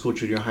grade school,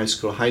 junior high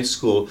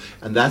school,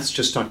 and that's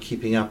just not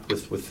keeping up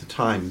with the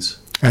times.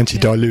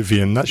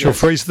 Antediluvian, that's your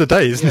phrase of the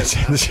day, isn't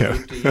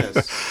it?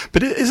 Yes.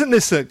 But isn't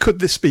this, could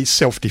this be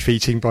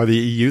self-defeating by the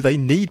EU? They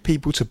need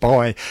people to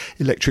buy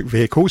electric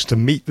vehicles to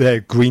meet their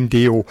Green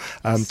Deal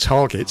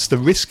targets. The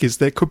risk is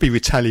there could be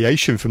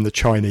retaliation from the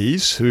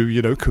Chinese,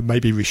 who, could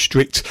maybe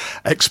restrict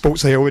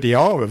exports they already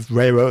are of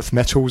rare earth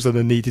metals that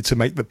are needed to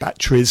make the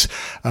batteries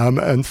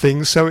and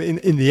things. So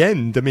in the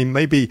end, I mean,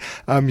 maybe,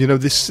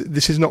 this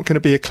is not going to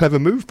be a clever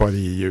move by the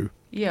EU.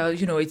 Yeah,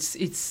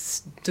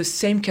 it's the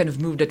same kind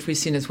of move that we've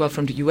seen as well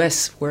from the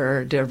US,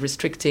 where they're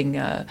restricting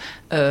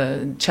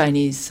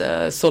Chinese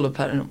solar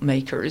panel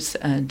makers,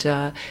 and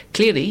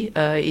clearly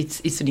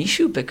it's an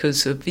issue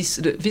because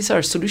these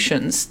are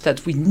solutions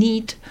that we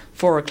need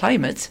for our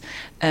climate,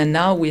 and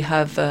now we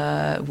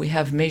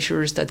have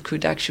measures that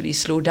could actually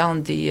slow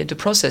down the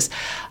process.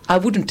 I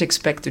wouldn't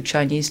expect the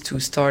Chinese to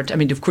start. I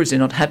mean, of course, they're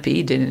not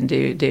happy.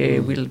 They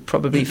will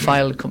probably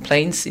file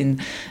complaints in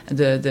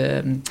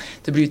the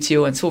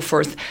WTO and so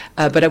forth.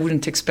 But I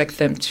wouldn't expect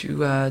them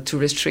to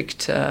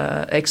restrict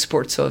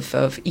exports of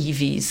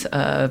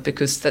EVs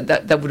because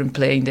that wouldn't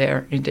play in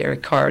their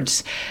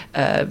cards.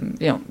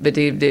 But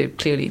they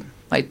clearly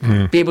might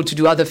be able to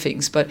do other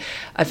things, but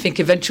I think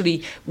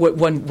eventually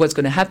what's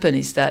going to happen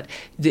is that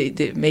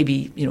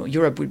maybe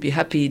Europe would be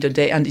happy the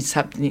day, and it's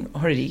happening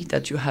already,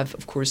 that you have,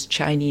 of course,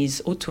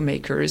 Chinese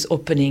automakers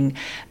opening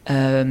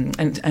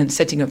and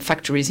setting up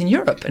factories in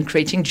Europe and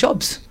creating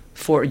jobs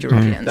for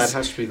Europeans. That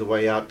has to be the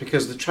way out,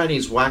 because the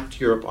Chinese whacked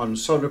Europe on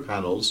solar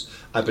panels,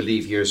 I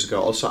believe, years ago,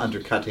 also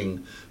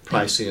undercutting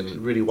pricing,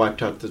 and really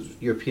wiped out the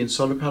European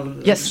solar panel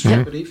industry,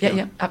 I believe.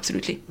 Yeah,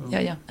 absolutely.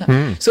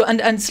 So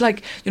and it's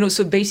like,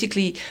 so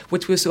basically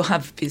what we also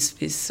have is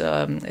this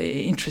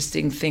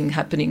interesting thing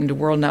happening in the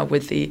world now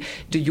with the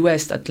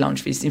US that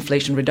launched this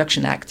Inflation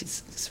Reduction Act.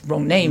 It's the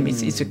wrong name.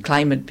 It's a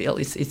climate bill.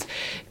 It's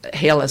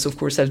hailed as, of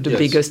course, as the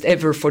biggest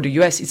ever for the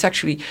US. It's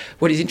actually,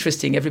 what is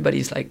interesting,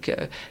 everybody's like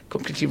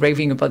completely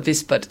raving about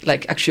this, but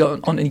like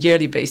actually on a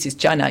yearly basis,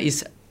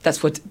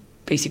 that's what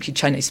basically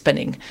China is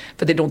spending,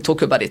 but they don't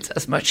talk about it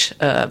as much.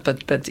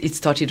 But it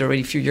started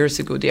already a few years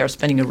ago. They are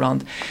spending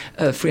around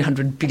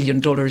 $300 billion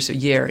a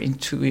year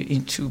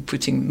into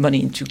putting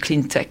money into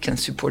clean tech and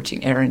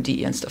supporting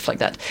R&D and stuff like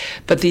that.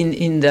 But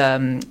in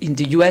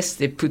the US,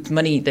 they put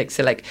money. They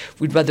say like,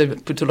 we'd rather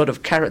put a lot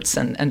of carrots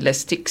and less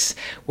sticks.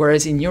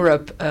 Whereas in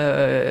Europe,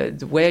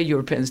 the way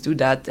Europeans do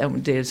that,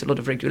 there's a lot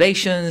of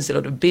regulations, a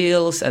lot of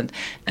bills, and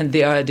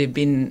they've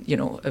been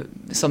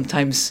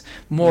sometimes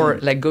more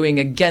like going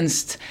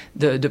against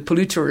the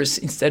polluters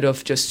instead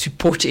of just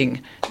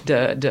supporting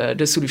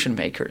the solution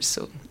makers.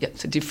 So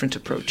it's a different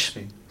approach.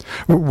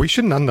 Well, we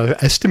shouldn't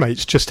underestimate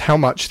just how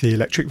much the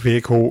electric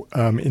vehicle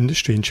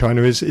industry in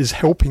China is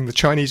helping the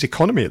Chinese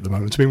economy at the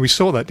moment. I mean, we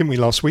saw that, didn't we,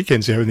 last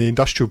weekend, in the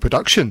industrial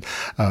production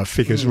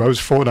figures rose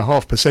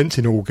 4.5%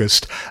 in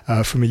August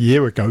from a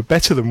year ago,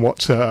 better than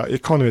what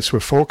economists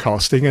were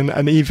forecasting, and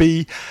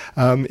EV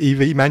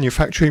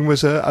manufacturing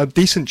was a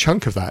decent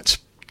chunk of that.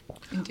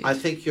 Indeed. I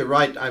think you're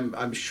right.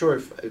 I'm sure.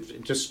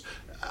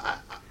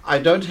 I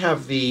don't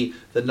have the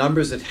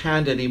numbers at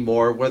hand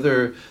anymore,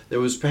 whether there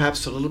was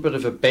perhaps a little bit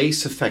of a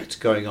base effect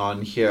going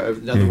on here.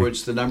 In other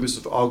words, the numbers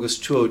of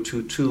August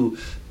 2022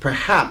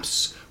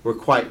 perhaps were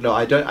quite low.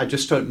 I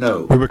just don't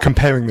know. We were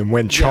comparing them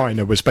when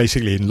China was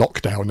basically in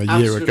lockdown a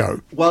year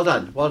ago. Well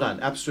done,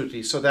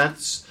 absolutely. So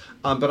that's...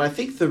 but I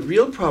think the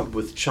real problem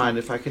with China,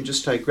 if I can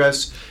just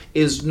digress,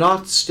 is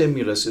not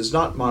stimulus, is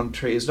not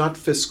monetary, is not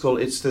fiscal.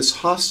 It's this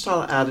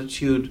hostile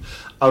attitude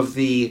of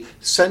the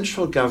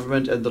central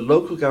government and the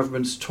local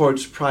governments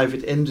towards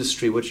private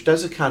industry, which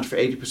does account for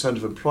 80%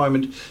 of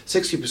employment,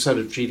 60%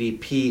 of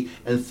GDP,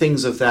 and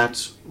things of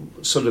that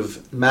sort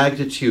of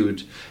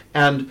magnitude.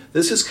 And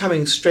this is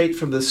coming straight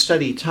from the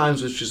Study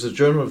Times, which is a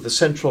journal of the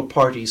Central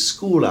Party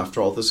School,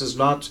 after all. This is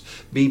not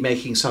me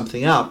making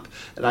something up.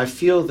 And I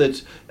feel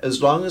that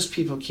as long as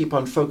people keep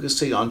on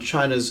focusing on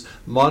China's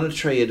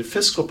monetary and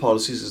fiscal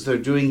policies, as they're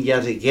doing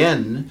yet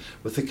again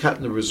with the cut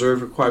in the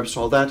reserve requirements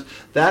and all that,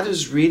 that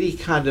is really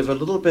kind of a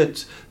little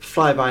bit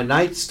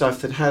fly-by-night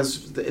stuff that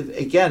has,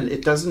 again,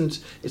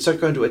 it's not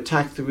going to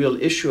attack the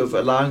real issue of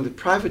allowing the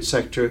private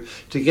sector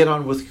to get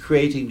on with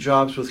creating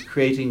jobs, with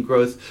creating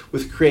growth,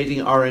 with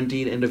creating R&D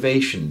and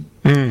innovation.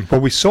 Well,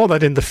 we saw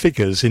that in the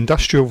figures.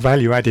 Industrial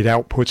value-added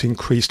output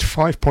increased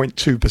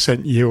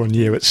 5.2%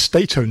 year-on-year at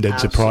state-owned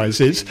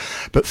enterprises,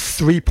 but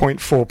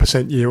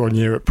 3.4%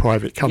 year-on-year at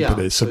private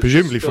companies. So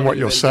presumably from what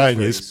you're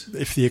saying is,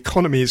 if the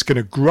economy is going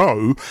to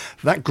grow,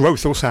 that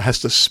growth also has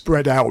to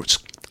spread out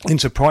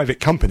into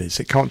private companies.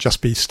 It can't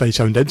just be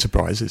state-owned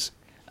enterprises.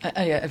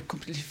 I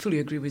completely fully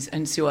agree with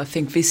Enzio. I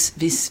think this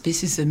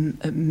is a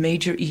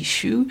major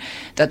issue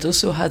that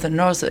also has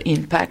another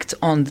impact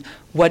on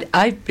what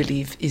I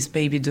believe is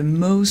maybe the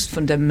most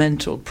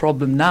fundamental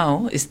problem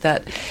now, is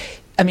that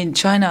I mean,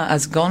 China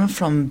has gone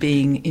from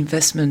being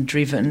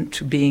investment-driven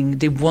to being,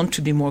 they want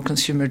to be more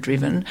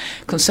consumer-driven.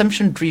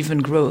 Consumption-driven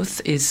growth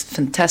is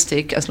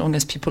fantastic as long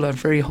as people are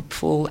very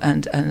hopeful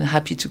and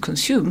happy to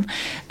consume.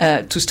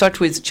 To start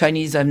with,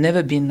 Chinese have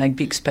never been like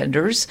big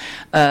spenders.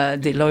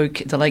 They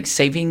like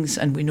savings,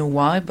 and we know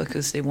why,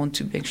 because they want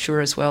to make sure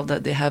as well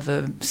that they have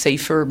a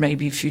safer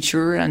maybe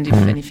future, and if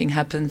anything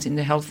happens in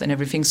the health and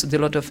everything. So there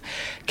are a lot of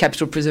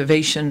capital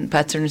preservation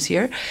patterns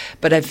here.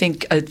 But I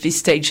think at this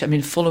stage, I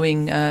mean,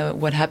 following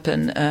what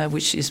happened,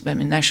 which is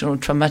national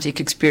traumatic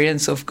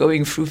experience of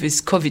going through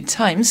these COVID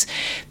times,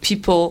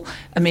 people,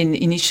 I mean,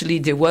 initially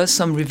there was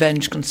some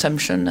revenge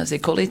consumption, as they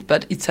call it,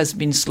 but it has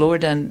been slower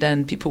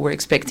than people were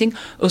expecting.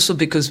 Also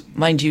because,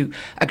 mind you,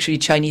 actually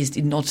Chinese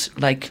did not,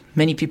 like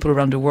many people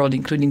around the world,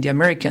 including the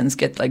Americans,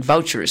 get like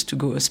vouchers to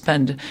go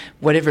spend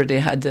whatever they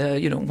had,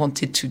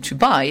 wanted to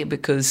buy,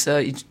 because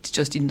it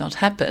just did not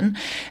happen.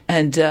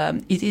 And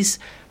it is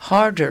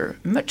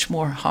much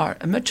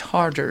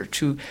harder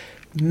to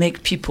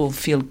make people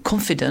feel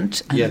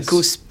confident and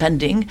go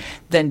spending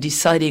than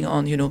deciding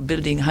on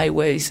building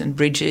highways and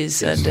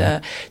bridges.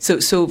 And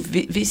so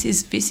this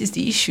is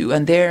the issue.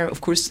 And there,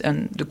 of course,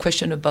 and the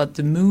question about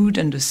the mood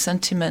and the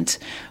sentiment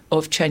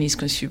of Chinese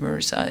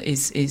consumers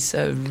is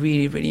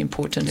really, really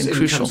important and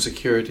crucial. Income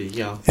security,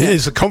 yeah. It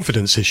is a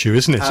confidence issue,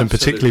 isn't it? Absolutely. And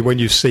particularly when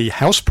you see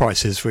house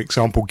prices, for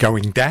example,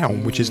 going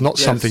down, which is not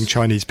something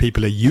Chinese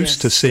people are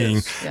used to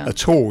seeing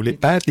at all.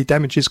 It badly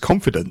damages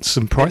confidence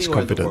and price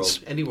confidence.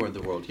 Anywhere in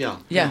the world, yeah.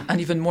 Yeah, and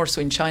even more so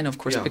in China, of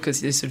course,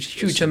 because there's a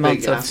huge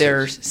amount of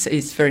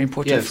it's very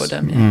important for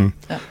them.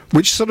 Yeah.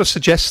 Which sort of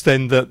suggests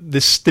then that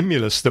this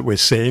stimulus that we're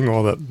seeing,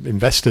 or that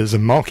investors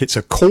and markets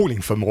are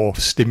calling for more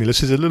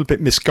stimulus, is a little bit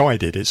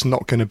misguided. It's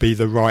not going to be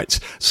the right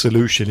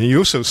solution. And you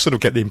also sort of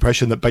get the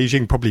impression that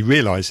Beijing probably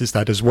realises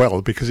that as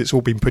well, because it's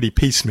all been pretty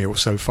piecemeal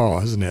so far,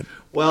 hasn't it?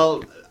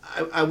 Well,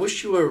 I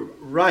wish you were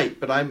right,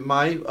 but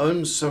my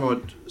own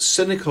somewhat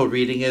cynical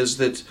reading is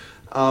that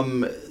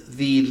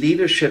the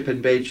leadership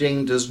in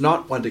Beijing does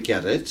not want to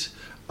get it.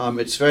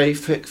 It's very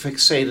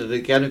fixated,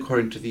 again,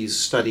 according to these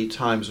study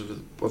times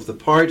of the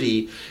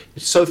party.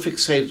 It's so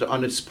fixated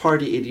on its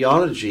party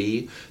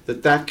ideology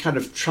that kind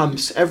of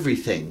trumps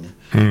everything.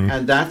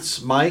 And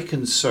that's my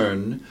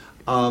concern.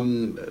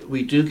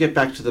 We do get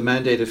back to the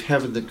mandate of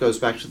heaven that goes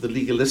back to the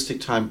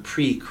legalistic time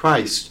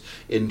pre-Christ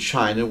in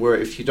China, where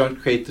if you don't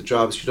create the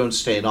jobs, you don't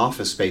stay in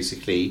office,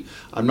 basically.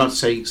 I'm not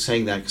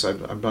saying that because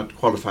I'm not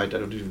qualified, I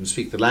don't even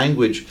speak the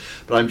language,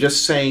 but I'm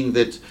just saying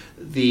that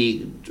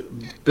the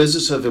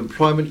business of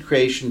employment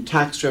creation,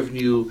 tax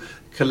revenue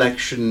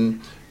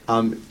collection,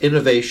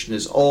 innovation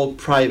is all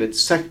private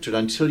sector.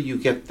 Until you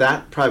get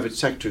that private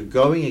sector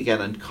going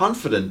again and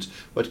confident,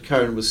 what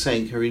Karina was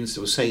saying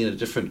in a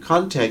different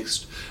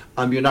context,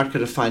 you're not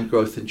going to find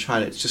growth in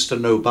China. It's just a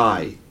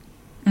no-buy.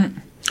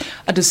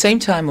 At the same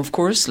time, of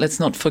course, let's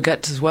not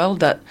forget as well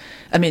that,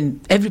 I mean,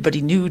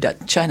 everybody knew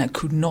that China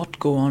could not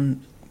go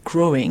on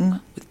growing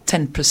with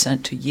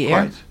 10% a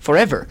year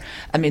forever.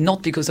 I mean,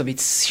 not because of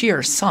its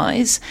sheer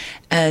size,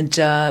 and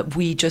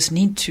we just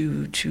need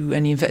to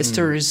and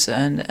investors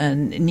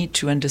and need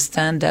to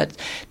understand that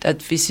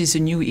this is a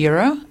new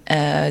era.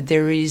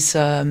 There is,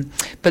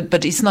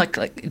 but it's not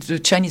like the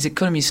Chinese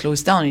economy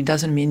slows down. It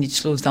doesn't mean it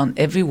slows down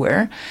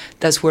everywhere.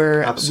 That's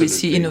where we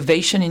see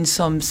innovation in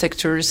some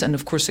sectors, and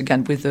of course,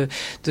 again, with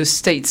the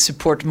state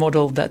support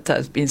model that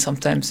has been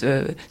sometimes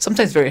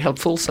very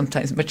helpful,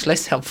 sometimes much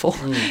less helpful,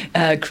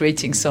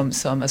 creating some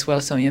as well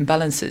some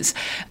imbalances.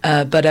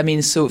 But I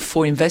mean, so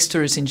for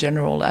investors in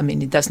general, I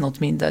mean, it does not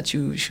mean that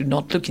you should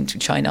not look into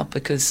China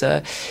because,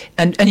 and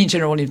in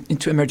general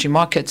into emerging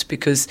markets,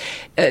 because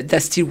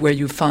that's still where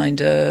you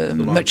find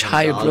much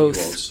higher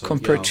growth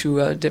compared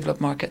to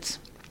developed markets.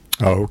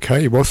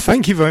 Okay, well,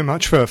 thank you very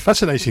much for a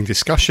fascinating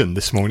discussion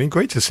this morning.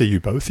 Great to see you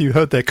both. You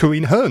heard there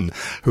Corinne Hearn,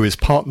 who is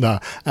Partner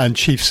and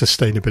Chief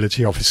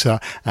Sustainability Officer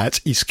at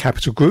East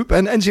Capital Group,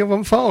 and Enzio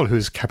van Vaal, who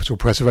is Capital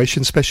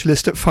Preservation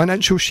Specialist at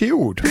Financial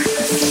Shield.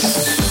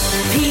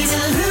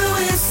 Peter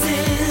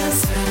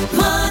Lewis's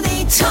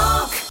Money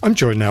Talk. I'm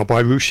joined now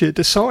by Ruchir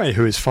Desai,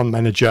 who is Fund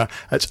Manager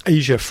at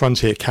Asia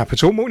Frontier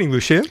Capital. Morning,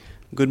 Ruchir.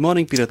 Good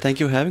morning, Peter. Thank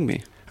you for having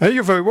me.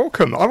 You're very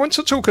welcome. I want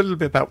to talk a little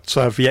bit about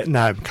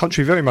Vietnam,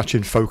 country very much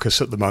in focus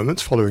at the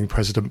moment following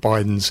President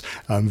Biden's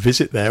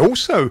visit there.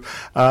 Also,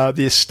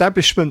 the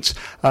establishment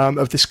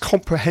of this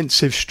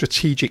comprehensive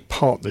strategic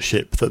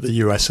partnership that the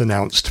US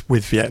announced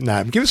with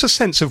Vietnam. Give us a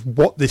sense of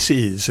what this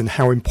is and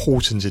how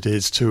important it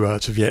is to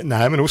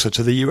Vietnam and also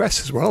to the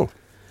US as well.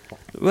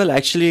 Well,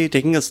 actually,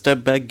 taking a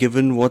step back,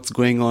 given what's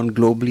going on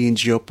globally in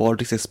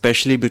geopolitics,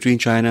 especially between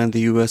China and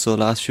the US over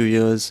the last few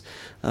years,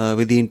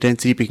 with the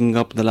intensity picking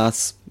up in the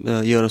last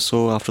year or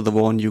so after the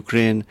war in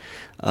Ukraine,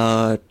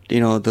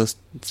 the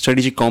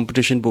strategic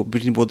competition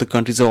between both the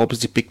countries have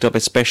obviously picked up,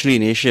 especially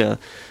in Asia.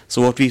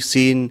 So what we've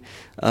seen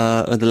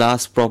in the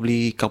last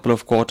probably couple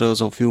of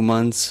quarters or few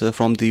months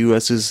from the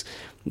US is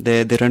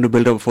They're trying to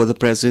build up further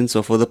presence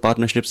or further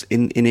partnerships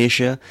in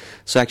Asia.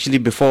 So actually,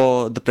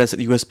 before the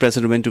US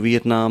president went to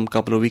Vietnam a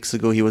couple of weeks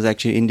ago, he was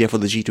actually in India for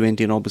the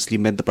G20 and obviously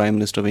met the Prime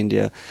Minister of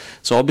India.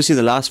 So obviously,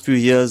 the last few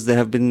years, there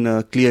have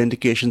been clear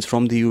indications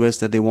from the US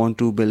that they want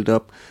to build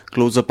up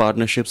closer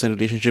partnerships and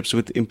relationships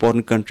with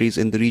important countries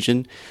in the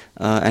region,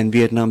 and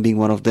Vietnam being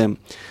one of them.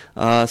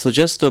 So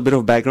just a bit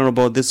of background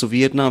about this. So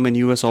Vietnam and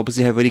US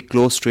obviously have very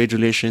close trade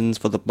relations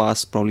for the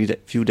past probably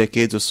few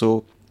decades or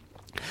so.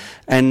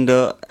 And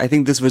I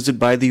think this visit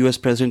by the US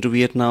president to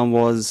Vietnam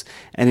was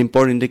an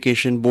important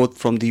indication both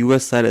from the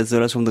US side as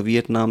well as from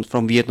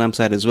Vietnam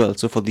side as well.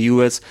 So for the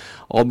US,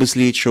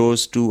 obviously it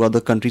shows to other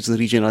countries in the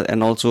region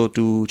and also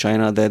to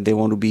China that they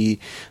want to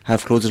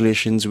have close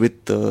relations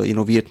with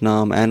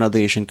Vietnam and other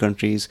Asian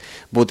countries,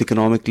 both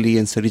economically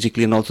and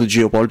strategically and also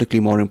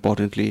geopolitically, more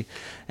importantly.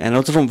 And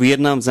also from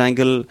Vietnam's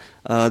angle,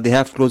 they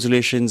have close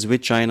relations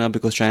with China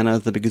because China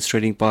is the biggest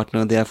trading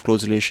partner. They have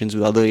close relations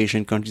with other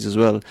Asian countries as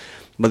well.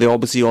 But they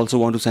obviously also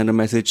want to send a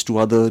message to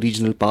other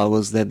regional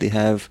powers that they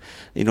have,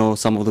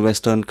 some of the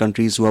Western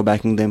countries who are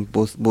backing them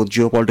both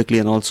geopolitically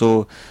and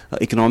also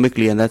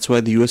economically. And that's why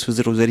the US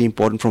visit was very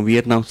important from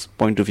Vietnam's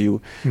point of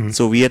view. Mm-hmm.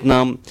 So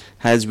Vietnam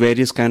has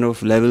various kind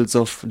of levels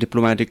of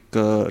diplomatic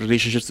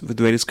relationships with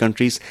various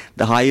countries,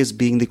 the highest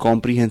being the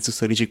Comprehensive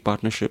Strategic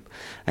Partnership.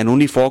 And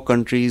only 4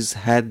 countries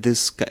had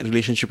this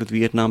relationship with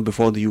Vietnam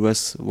before the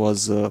US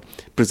was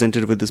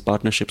presented with this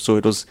partnership. So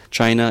it was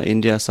China,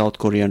 India, South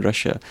Korea and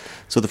Russia.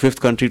 So the 5th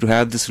country to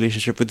have this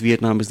relationship with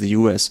Vietnam is the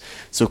US.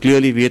 So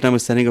clearly Vietnam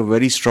is sending a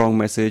very strong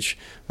message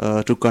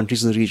to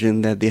countries in the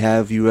region that they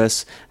have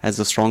US as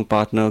a strong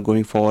partner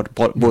going forward,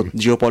 both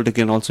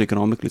geopolitically and also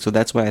economically. So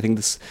that's why I think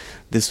this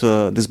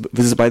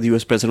visit by the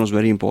US president was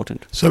very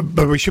important. So,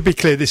 but we should be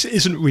clear, this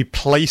isn't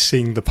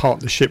replacing the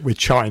partnership with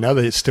China.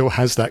 It still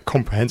has that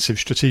comprehensive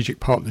strategic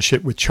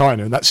partnership with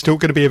China, and that's still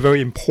going to be a very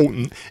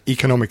important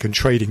economic and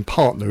trading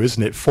partner,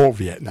 isn't it, for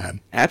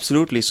Vietnam?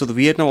 Absolutely. So the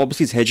Vietnam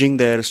obviously is hedging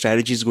their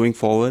strategies going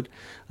forward.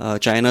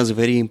 China is a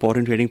very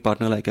important trading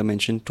partner, like I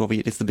mentioned.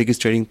 It's the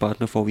biggest trading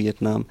partner for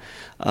Vietnam.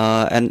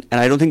 And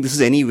I don't think this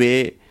is any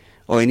way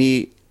or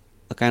any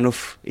kind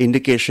of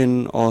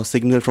indication or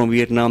signal from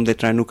Vietnam they're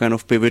trying to kind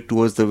of pivot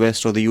towards the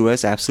West or the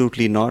US.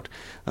 Absolutely not.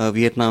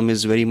 Vietnam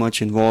is very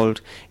much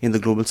involved in the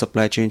global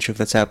supply chain shift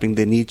that's happening.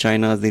 They need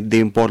China. They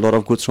import a lot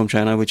of goods from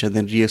China, which are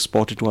then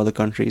re-exported to other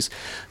countries.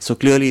 So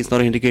clearly it's not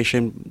an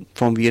indication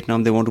from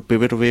Vietnam they want to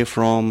pivot away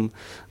from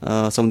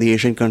some of the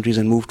Asian countries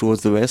and move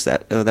towards the West.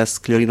 That's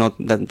clearly not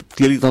going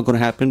to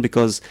happen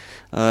because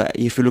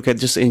if you look at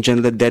just in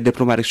general, their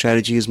diplomatic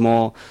strategy is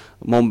more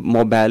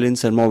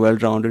balanced and more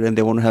well-rounded, and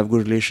they want to have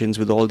good relations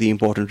with all the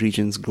important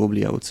regions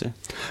globally, I would say.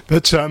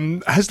 But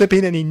has there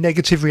been any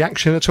negative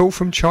reaction at all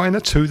from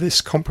China to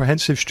this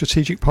comprehensive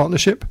strategic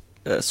partnership?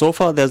 So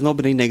far, there's not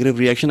been any negative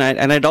reaction,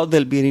 and I doubt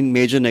there'll be any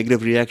major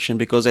negative reaction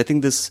because I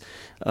think this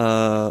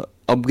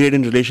upgrade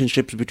in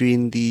relationships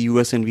between the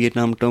US and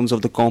Vietnam in terms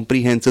of the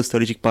comprehensive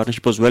strategic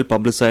partnership was well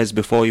publicized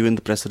before even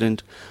the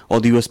president or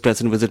the US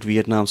president visited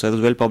Vietnam. So it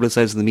was well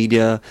publicized in the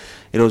media.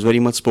 It was very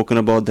much spoken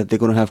about that they're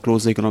going to have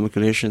closer economic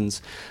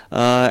relations.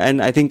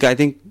 And I think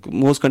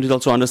most countries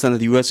also understand that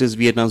the US is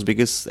Vietnam's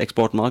biggest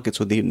export market.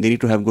 So they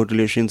need to have good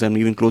relations and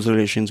even closer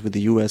relations with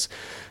the US.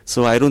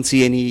 So I don't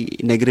see any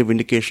negative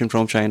indication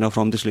from China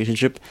from this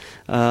relationship.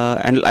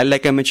 And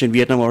like I mentioned,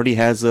 Vietnam already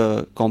has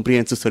a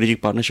comprehensive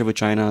strategic partnership with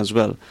China as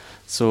well.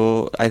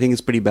 So I think it's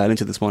pretty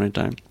balanced at this point in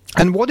time.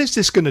 And what is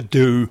this going to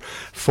do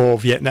for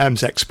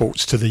Vietnam's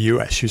exports to the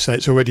US? You say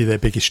it's already their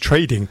biggest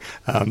trading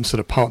sort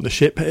of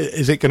partnership.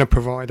 Is it going to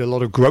provide a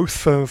lot of growth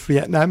for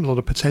Vietnam, a lot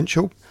of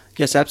potential?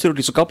 Yes,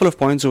 absolutely. So a couple of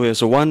points over here.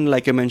 So one,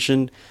 like I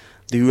mentioned,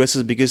 the US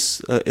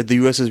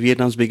is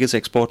Vietnam's biggest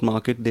export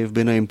market. They've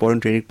been an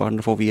important trading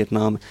partner for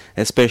Vietnam,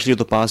 especially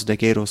the past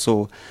decade or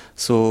so.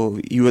 So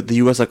the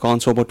US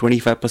accounts for about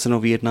 25%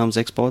 of Vietnam's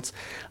exports.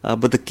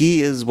 But the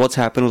key is what's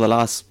happened over the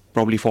last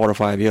probably 4 or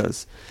 5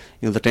 years.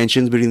 The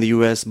tensions between the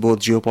US, both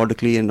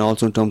geopolitically and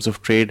also in terms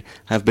of trade,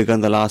 have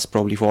begun the last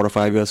probably 4 or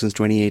 5 years since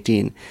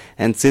 2018.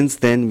 And since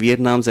then,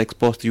 Vietnam's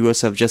exports to the US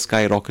have just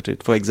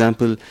skyrocketed. For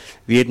example,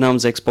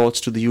 Vietnam's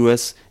exports to the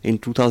US in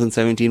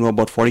 2017 were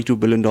about $42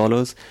 billion.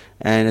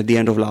 And at the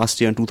end of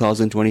last year, in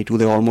 2022,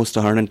 they were almost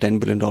 $110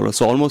 billion.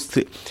 So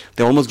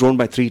they're almost grown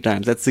by 3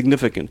 times. That's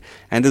significant.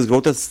 And this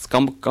growth has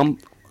come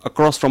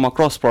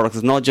across products.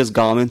 It's not just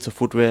garments or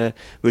footwear,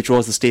 which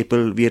was the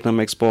staple Vietnam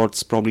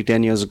exports probably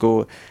 10 years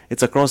ago.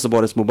 It's across the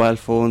board. It's mobile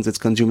phones, it's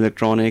consumer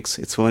electronics,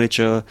 it's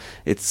furniture,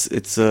 it's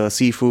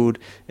seafood,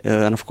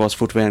 and of course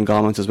footwear and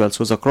garments as well.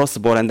 So it's across the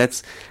board,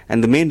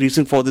 and the main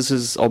reason for this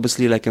is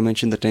obviously, like I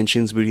mentioned, the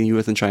tensions between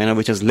US and China,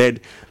 which has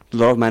led to a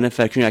lot of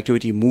manufacturing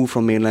activity move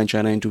from mainland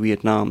China into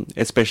Vietnam,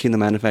 especially in the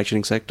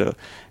manufacturing sector.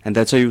 And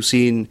that's why you've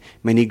seen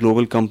many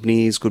global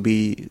companies, could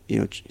be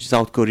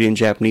South Korean,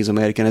 Japanese,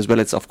 American, as well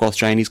as of course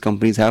Chinese Chinese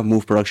companies have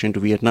moved production to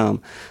Vietnam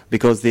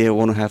because they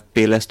want to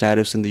pay less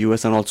tariffs in the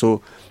US and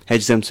also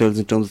hedge themselves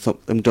in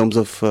terms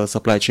of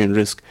supply chain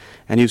risk.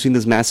 And you've seen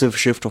this massive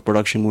shift of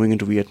production moving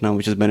into Vietnam,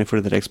 which has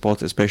benefited their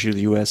exports, especially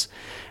the US.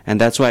 And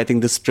that's why I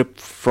think this trip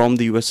from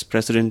the US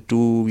president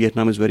to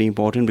Vietnam is very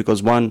important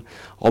because, one,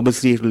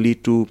 obviously it will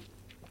lead to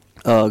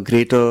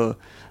greater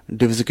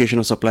diversification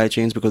of supply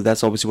chains, because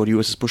that's obviously what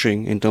US is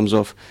pushing in terms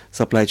of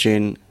supply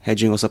chain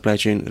hedging or supply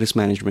chain risk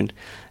management.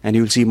 And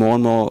you'll see more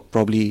and more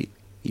probably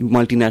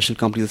multinational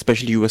companies,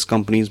 especially US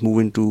companies,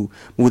 move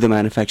the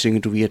manufacturing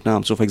into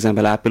Vietnam. So for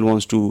example, Apple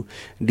wants to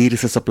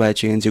de-risk the supply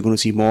chains. You're going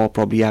to see more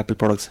probably Apple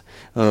products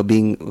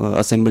being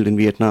assembled in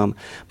Vietnam.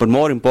 But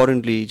more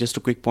importantly, just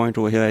a quick point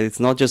over here, it's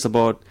not just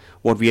about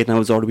what Vietnam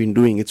has already been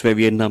doing, it's where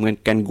Vietnam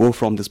can go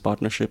from this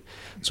partnership.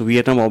 So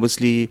Vietnam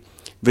obviously,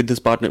 with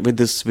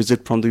this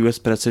visit from the US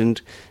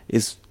president,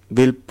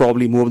 will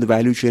probably move the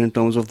value chain in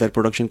terms of their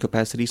production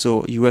capacity.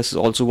 So US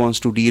also wants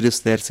to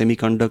de-risk their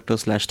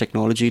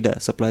semiconductor/technology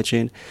supply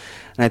chain.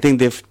 And I think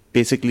they've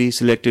basically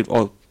selected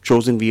or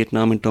chosen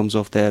Vietnam in terms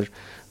of their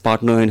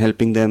partner in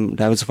helping them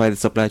diversify the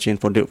supply chain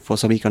for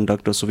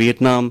semiconductors. So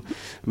Vietnam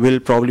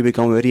will probably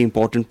become a very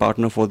important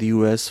partner for the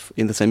US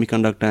in the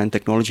semiconductor and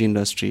technology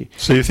industry.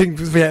 So you think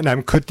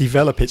Vietnam could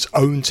develop its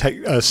own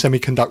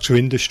semiconductor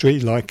industry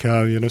like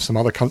some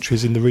other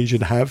countries in the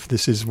region have?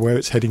 This is where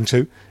it's heading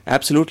to?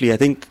 Absolutely. I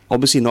think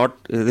obviously not.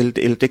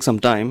 It'll take some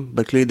time,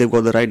 but clearly they've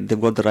got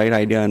the right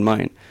idea in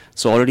mind.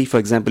 So already, for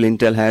example,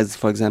 Intel has,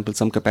 for example,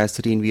 some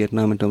capacity in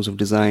Vietnam in terms of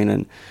design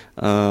and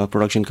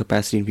production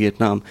capacity in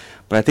Vietnam.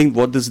 But I think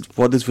what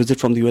this visit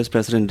from the US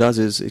president does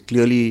is it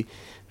clearly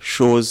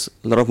shows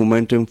a lot of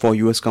momentum for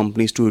US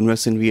companies to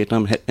invest in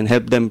Vietnam and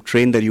help them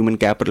train their human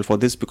capital for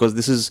this, because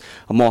this is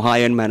a more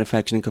high-end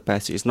manufacturing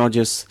capacity. It's not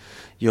just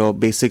your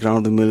basic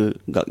run-of-the-mill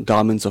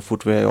garments or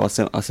footwear or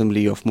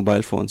assembly of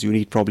mobile phones. You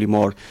need probably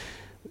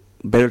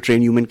better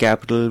trained human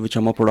capital, which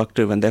are more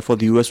productive, and therefore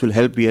the US will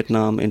help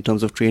Vietnam in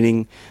terms of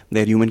training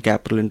their human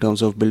capital, in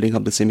terms of building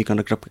up the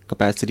semiconductor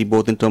capacity,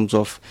 both in terms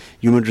of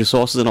human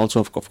resources and also,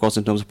 of course,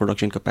 in terms of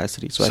production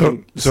capacity. So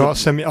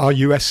are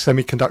US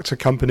semiconductor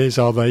companies,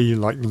 are they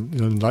like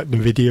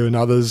NVIDIA and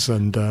others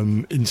and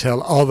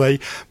Intel, are they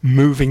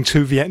moving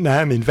to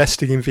Vietnam,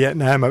 investing in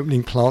Vietnam,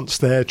 opening plants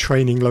there,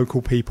 training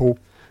local people?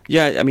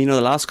 Yeah, I mean,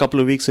 the last couple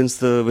of weeks since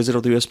the visit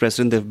of the US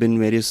president, there have been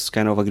various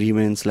kind of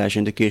agreements /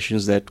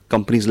 indications that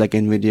companies like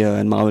NVIDIA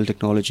and Marvell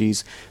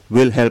Technologies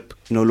will help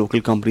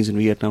local companies in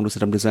Vietnam to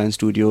set up design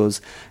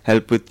studios,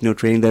 help with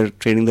training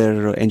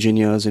their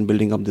engineers and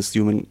building up this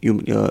human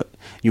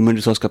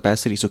resource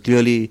capacity. So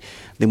clearly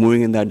they're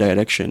moving in that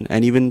direction.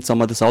 And even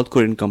some other South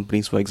Korean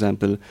companies, for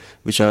example,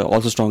 which are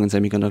also strong in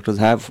semiconductors,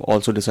 have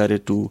also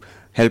decided to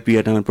help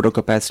Vietnam and put up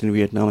capacity in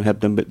Vietnam and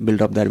help them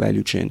build up that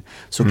value chain.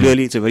 So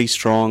clearly it's a very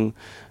strong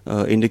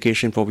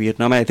indication for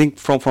Vietnam. And I think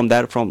from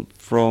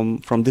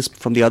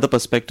the other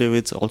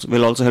perspective,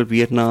 will also help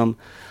Vietnam,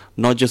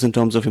 not just in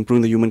terms of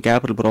improving the human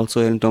capital, but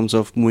also in terms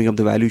of moving up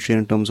the value chain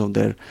in terms of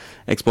their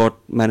export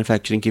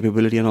manufacturing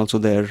capability and also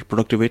their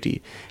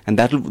productivity. And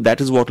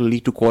that is what will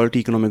lead to quality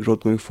economic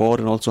growth going forward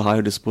and also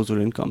higher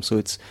disposable income.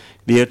 So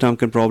Vietnam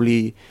can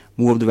probably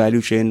move up the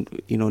value chain,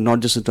 not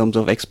just in terms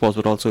of exports,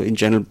 but also in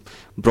general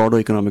broader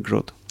economic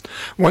growth.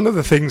 One of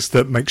the things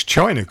that makes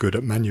China good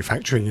at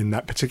manufacturing in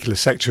that particular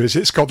sector is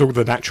it's got all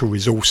the natural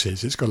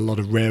resources. It's got a lot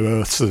of rare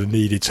earths that are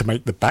needed to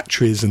make the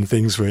batteries and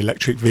things for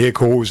electric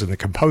vehicles and the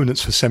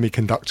components for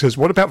semiconductors.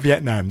 What about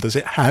Vietnam? Does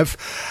it have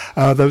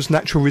those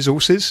natural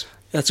resources?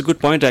 That's a good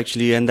point,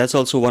 actually, and that's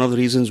also one of the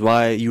reasons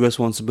why US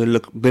wants to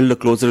build a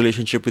closer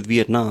relationship with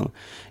Vietnam.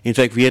 In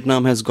fact,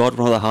 Vietnam has got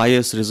one of the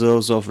highest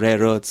reserves of rare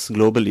earths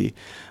globally.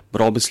 But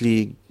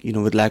obviously,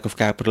 with lack of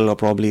capital or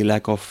probably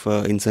lack of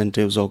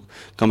incentives or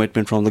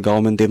commitment from the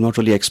government, they've not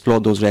really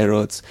explored those rare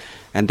earths.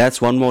 And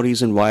that's one more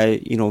reason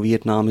why,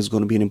 Vietnam is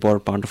going to be an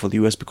important partner for the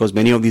US, because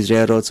many of these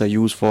rare earths are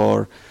used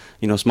for,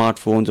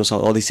 smartphones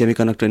or the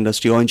semiconductor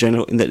industry or in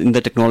general in the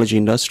technology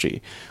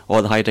industry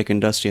or the high-tech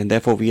industry. And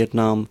therefore,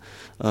 Vietnam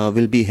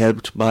will be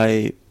helped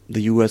by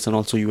the US and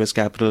also US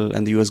capital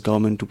and the US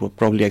government to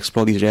probably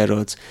explore these rare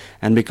earths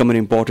and become an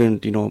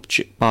important,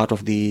 part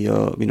of the,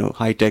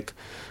 high-tech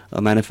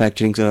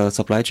manufacturing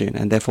supply chain,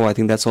 and therefore I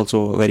think that's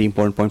also a very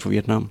important point for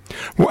Vietnam.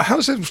 Well,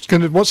 what's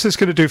this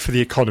going to do for the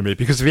economy?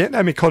 Because the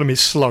Vietnam economy is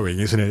slowing,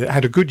 isn't it? It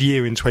had a good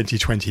year in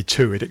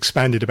 2022. It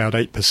expanded about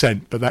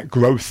 8%, but that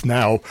growth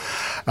now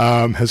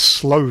has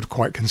slowed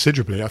quite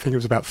considerably. I think it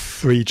was about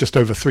just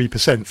over 3%,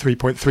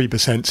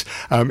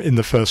 3.3% in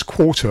the first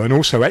quarter, and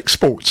also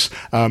exports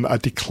are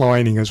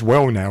declining as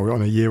well now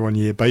on a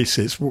year-on-year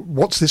basis.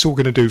 What's this all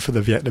going to do for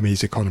the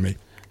Vietnamese economy?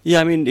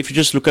 Yeah, I mean, if you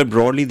just look at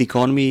broadly the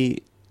economy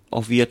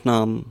of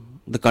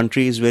Vietnam, the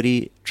country is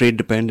very trade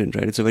dependent,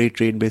 right? It's a very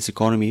trade-based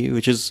economy,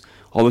 which is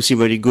obviously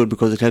very good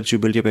because it helps you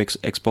build your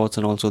exports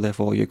and also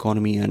therefore your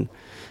economy and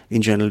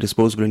in general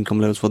disposable income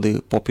levels for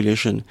the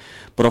population.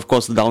 But of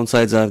course the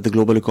downsides are if the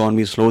global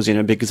economy slows,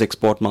 biggest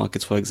export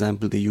markets, for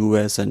example, the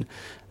US and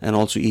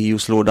also EU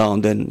slow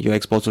down, then your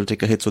exports will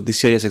take a hit. So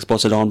this year's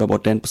exports are down by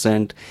about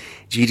 10%.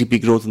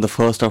 GDP growth in the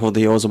first half of the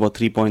year was about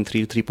 3.3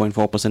 to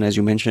 3.4%, as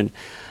you mentioned.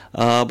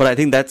 But I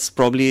think that's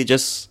probably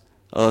just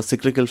a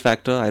cyclical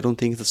factor. I don't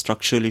think it's a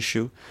structural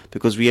issue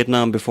because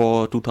Vietnam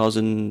before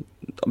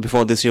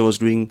this year was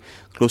doing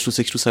close to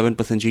 6 to 7%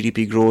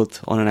 GDP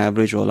growth on an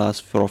average over the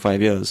last 4 or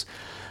 5 years.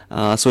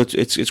 So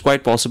it's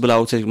quite possible, I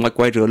would say,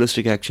 quite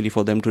realistic actually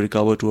for them to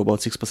recover to about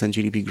 6%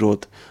 GDP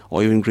growth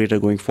or even greater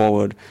going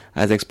forward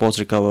as exports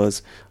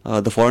recovers.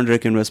 The foreign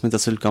direct investments are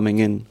still coming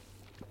in,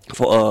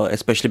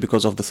 especially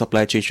because of the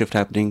supply chain shift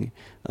happening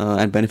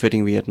and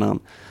benefiting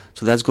Vietnam.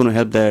 So that's going to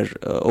help their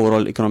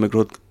overall economic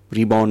growth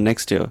rebound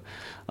next year.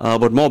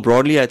 But more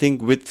broadly, I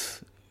think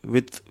with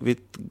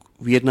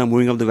Vietnam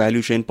moving up the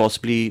value chain,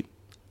 possibly,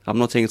 I'm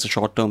not saying it's a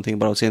short-term thing,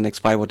 but I would say in the next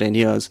 5 or 10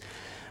 years,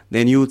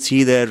 then you would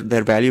see their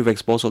value of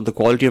exports or the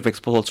quality of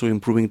exports also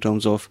improving in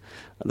terms of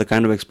the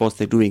kind of exports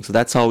they're doing. So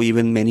that's how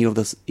even many of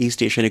the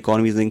East Asian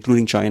economies,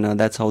 including China,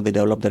 that's how they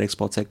developed their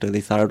export sector. They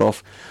started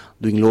off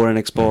doing lower-end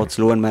exports,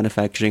 low-end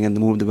manufacturing, and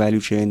they moved the value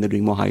chain. They're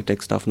doing more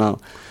high-tech stuff now.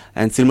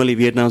 And similarly,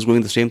 Vietnam is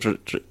going the same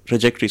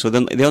trajectory. So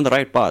then they're on the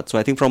right path. So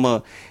I think from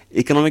a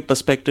economic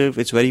perspective,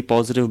 it's very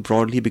positive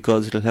broadly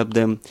because it'll help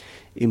them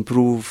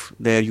improve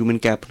their human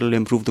capital,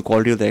 improve the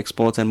quality of the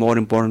exports, and more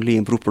importantly,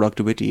 improve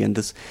productivity. And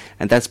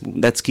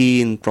that's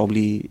key in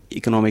probably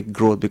economic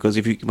growth because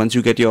once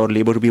you get your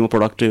labor to be more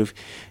productive,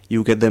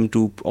 you get them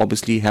to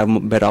obviously have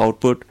better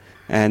output,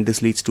 and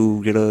this leads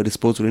to greater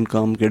disposable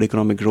income, greater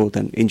economic growth,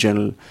 and in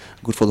general,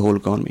 good for the whole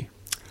economy.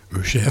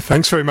 Ruchir,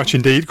 thanks very much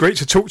indeed. Great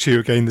to talk to you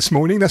again this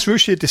morning. That's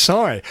Ruchir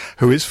Desai,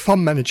 who is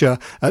fund manager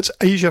at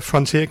Asia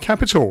Frontier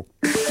Capital.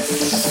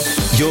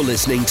 You're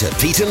listening to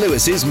Peter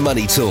Lewis's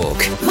Money Talk.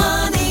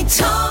 Money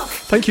Talk.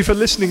 Thank you for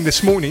listening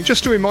this morning.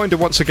 Just a reminder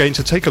once again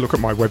to take a look at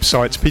my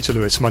website,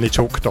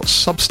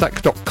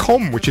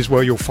 peterlewismoneytalk.substack.com, which is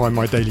where you'll find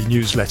my daily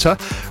newsletter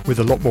with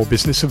a lot more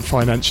business and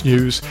finance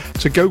news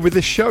to go with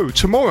this show.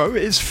 Tomorrow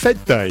is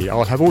Fed Day.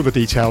 I'll have all the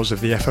details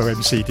of the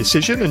FOMC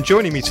decision, and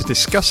joining me to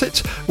discuss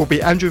it will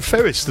be Andrew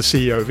Ferris, the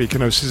CEO of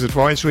Econosis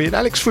Advisory, and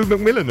Alex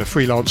Freud-McMillan, a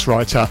freelance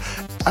writer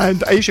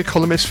and Asia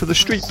columnist for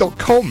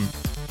TheStreet.com.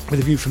 With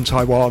a view from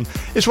Taiwan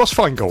is Ross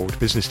Feingold,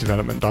 Business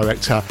Development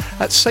Director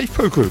at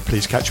SafePro Group.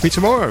 Please catch me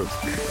tomorrow.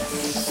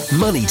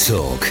 Money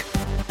Talk.